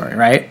this story,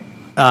 right?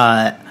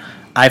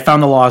 I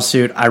found the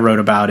lawsuit. I wrote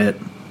about it.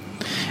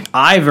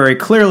 I very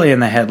clearly in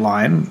the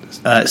headline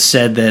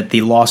said that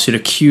the lawsuit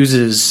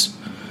accuses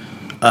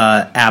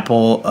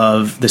Apple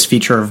of this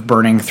feature of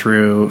burning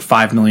through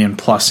 5 million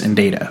plus in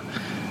data,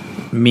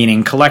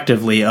 meaning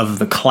collectively of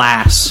the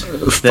class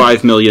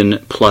 $5 million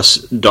plus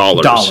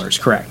dollars,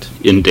 correct,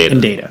 in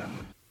data.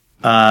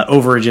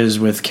 Overages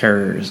with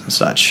carriers and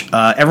such.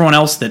 Everyone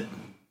else that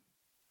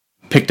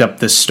picked up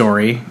this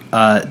story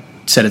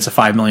said it's a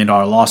 $5 million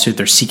lawsuit.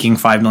 They're seeking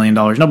 $5 million.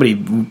 Nobody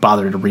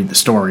bothered to read the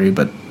story,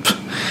 but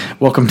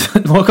welcome to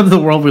the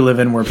world we live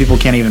in where people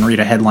can't even read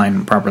a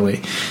headline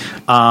properly.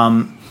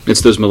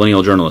 It's those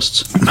millennial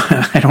journalists.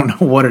 I don't know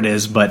what it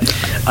is, but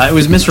it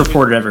was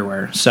misreported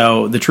everywhere.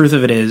 So the truth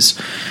of it is,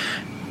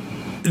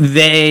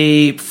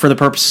 they, for the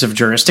purposes of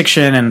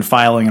jurisdiction and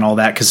filing and all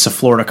that, because it's a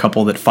Florida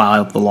couple that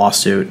filed the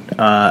lawsuit,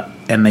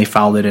 and they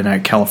filed it in a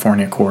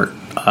California court,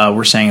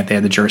 we're saying that they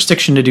had the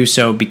jurisdiction to do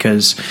so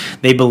because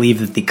they believe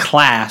that the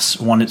class,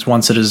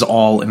 once it is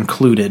all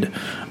included,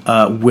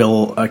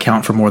 will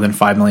account for more than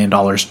 $5 million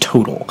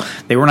total.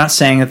 They were not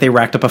saying that they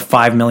racked up a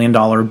 $5 million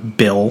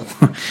bill.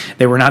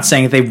 They were not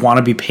saying that they want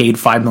to be paid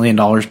 $5 million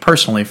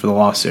personally for the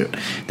lawsuit.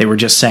 They were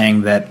just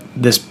saying that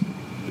this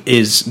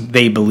is,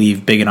 they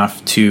believe, big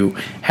enough to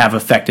have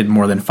affected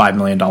more than $5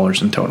 million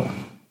in total.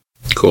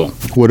 Cool.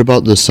 What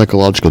about the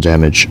psychological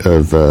damage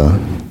of,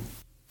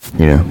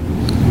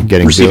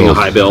 getting receiving a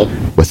high bill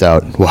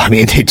without? Well, I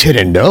mean, they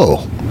didn't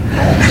know.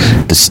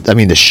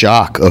 The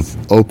shock of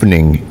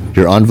opening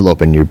your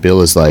envelope and your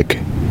bill is like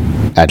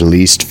at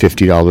least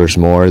 $50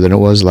 more than it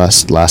was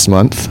last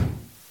month.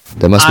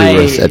 That must be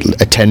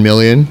worth at 10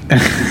 million,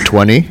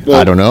 20. Well,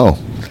 I don't know.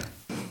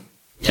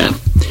 Yeah.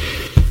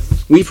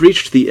 We've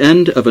reached the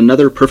end of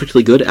another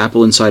perfectly good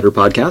Apple Insider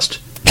podcast.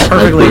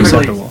 Perfectly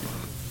acceptable.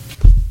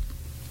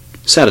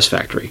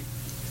 Satisfactory.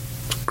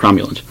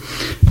 Cromulent.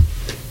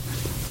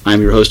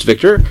 I'm your host,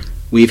 Victor.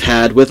 We've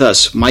had with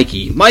us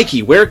Mikey.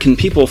 Mikey, where can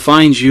people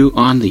find you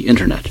on the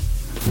internet?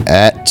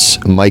 At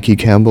Mikey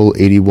Campbell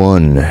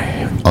 81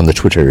 on the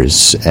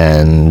Twitters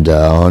and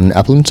on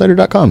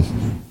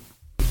appleinsider.com.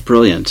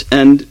 Brilliant.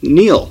 And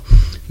Neil,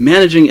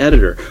 managing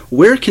editor,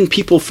 where can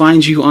people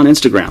find you on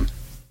Instagram?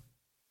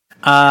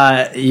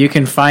 You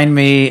can find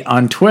me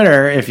on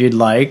Twitter if you'd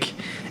like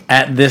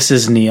at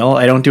thisisneil.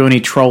 I don't do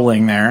any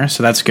trolling there,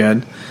 so that's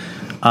good.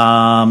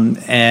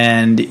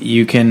 And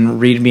you can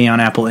read me on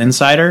Apple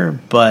Insider,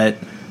 but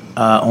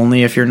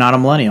only if you're not a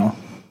millennial.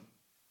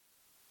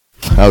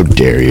 How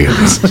dare you?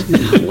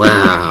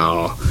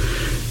 Wow.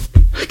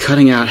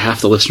 Cutting out half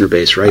the listener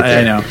base right there.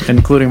 I know,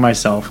 including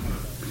myself.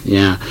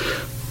 Yeah.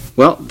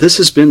 Well, this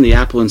has been the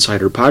Apple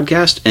Insider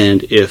Podcast,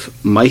 and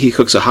if Mikey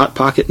cooks a Hot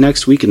Pocket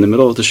next week in the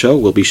middle of the show,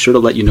 we'll be sure to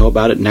let you know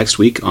about it next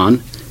week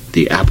on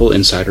the Apple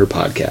Insider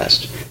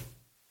Podcast.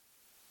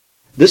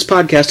 This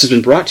podcast has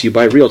been brought to you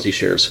by Realty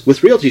Shares.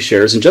 With Realty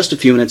Shares, in just a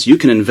few minutes, you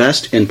can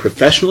invest in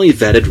professionally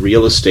vetted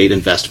real estate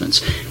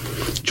investments.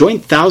 Join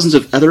thousands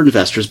of other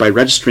investors by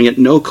registering at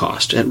no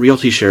cost at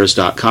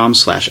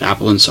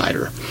realtyshares.com/Apple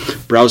Insider.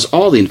 Browse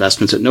all the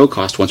investments at no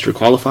cost once you're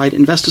qualified.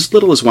 Invest as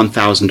little as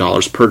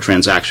 $1,000 per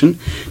transaction.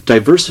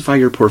 Diversify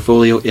your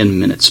portfolio in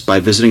minutes by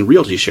visiting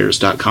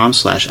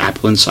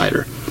realtyshares.com/Apple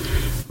Insider.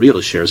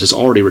 Realty Shares has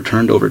already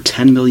returned over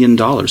 $10 million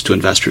to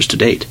investors to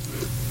date.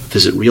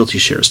 Visit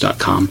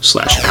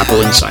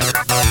realtyshares.com/Apple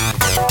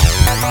Insider.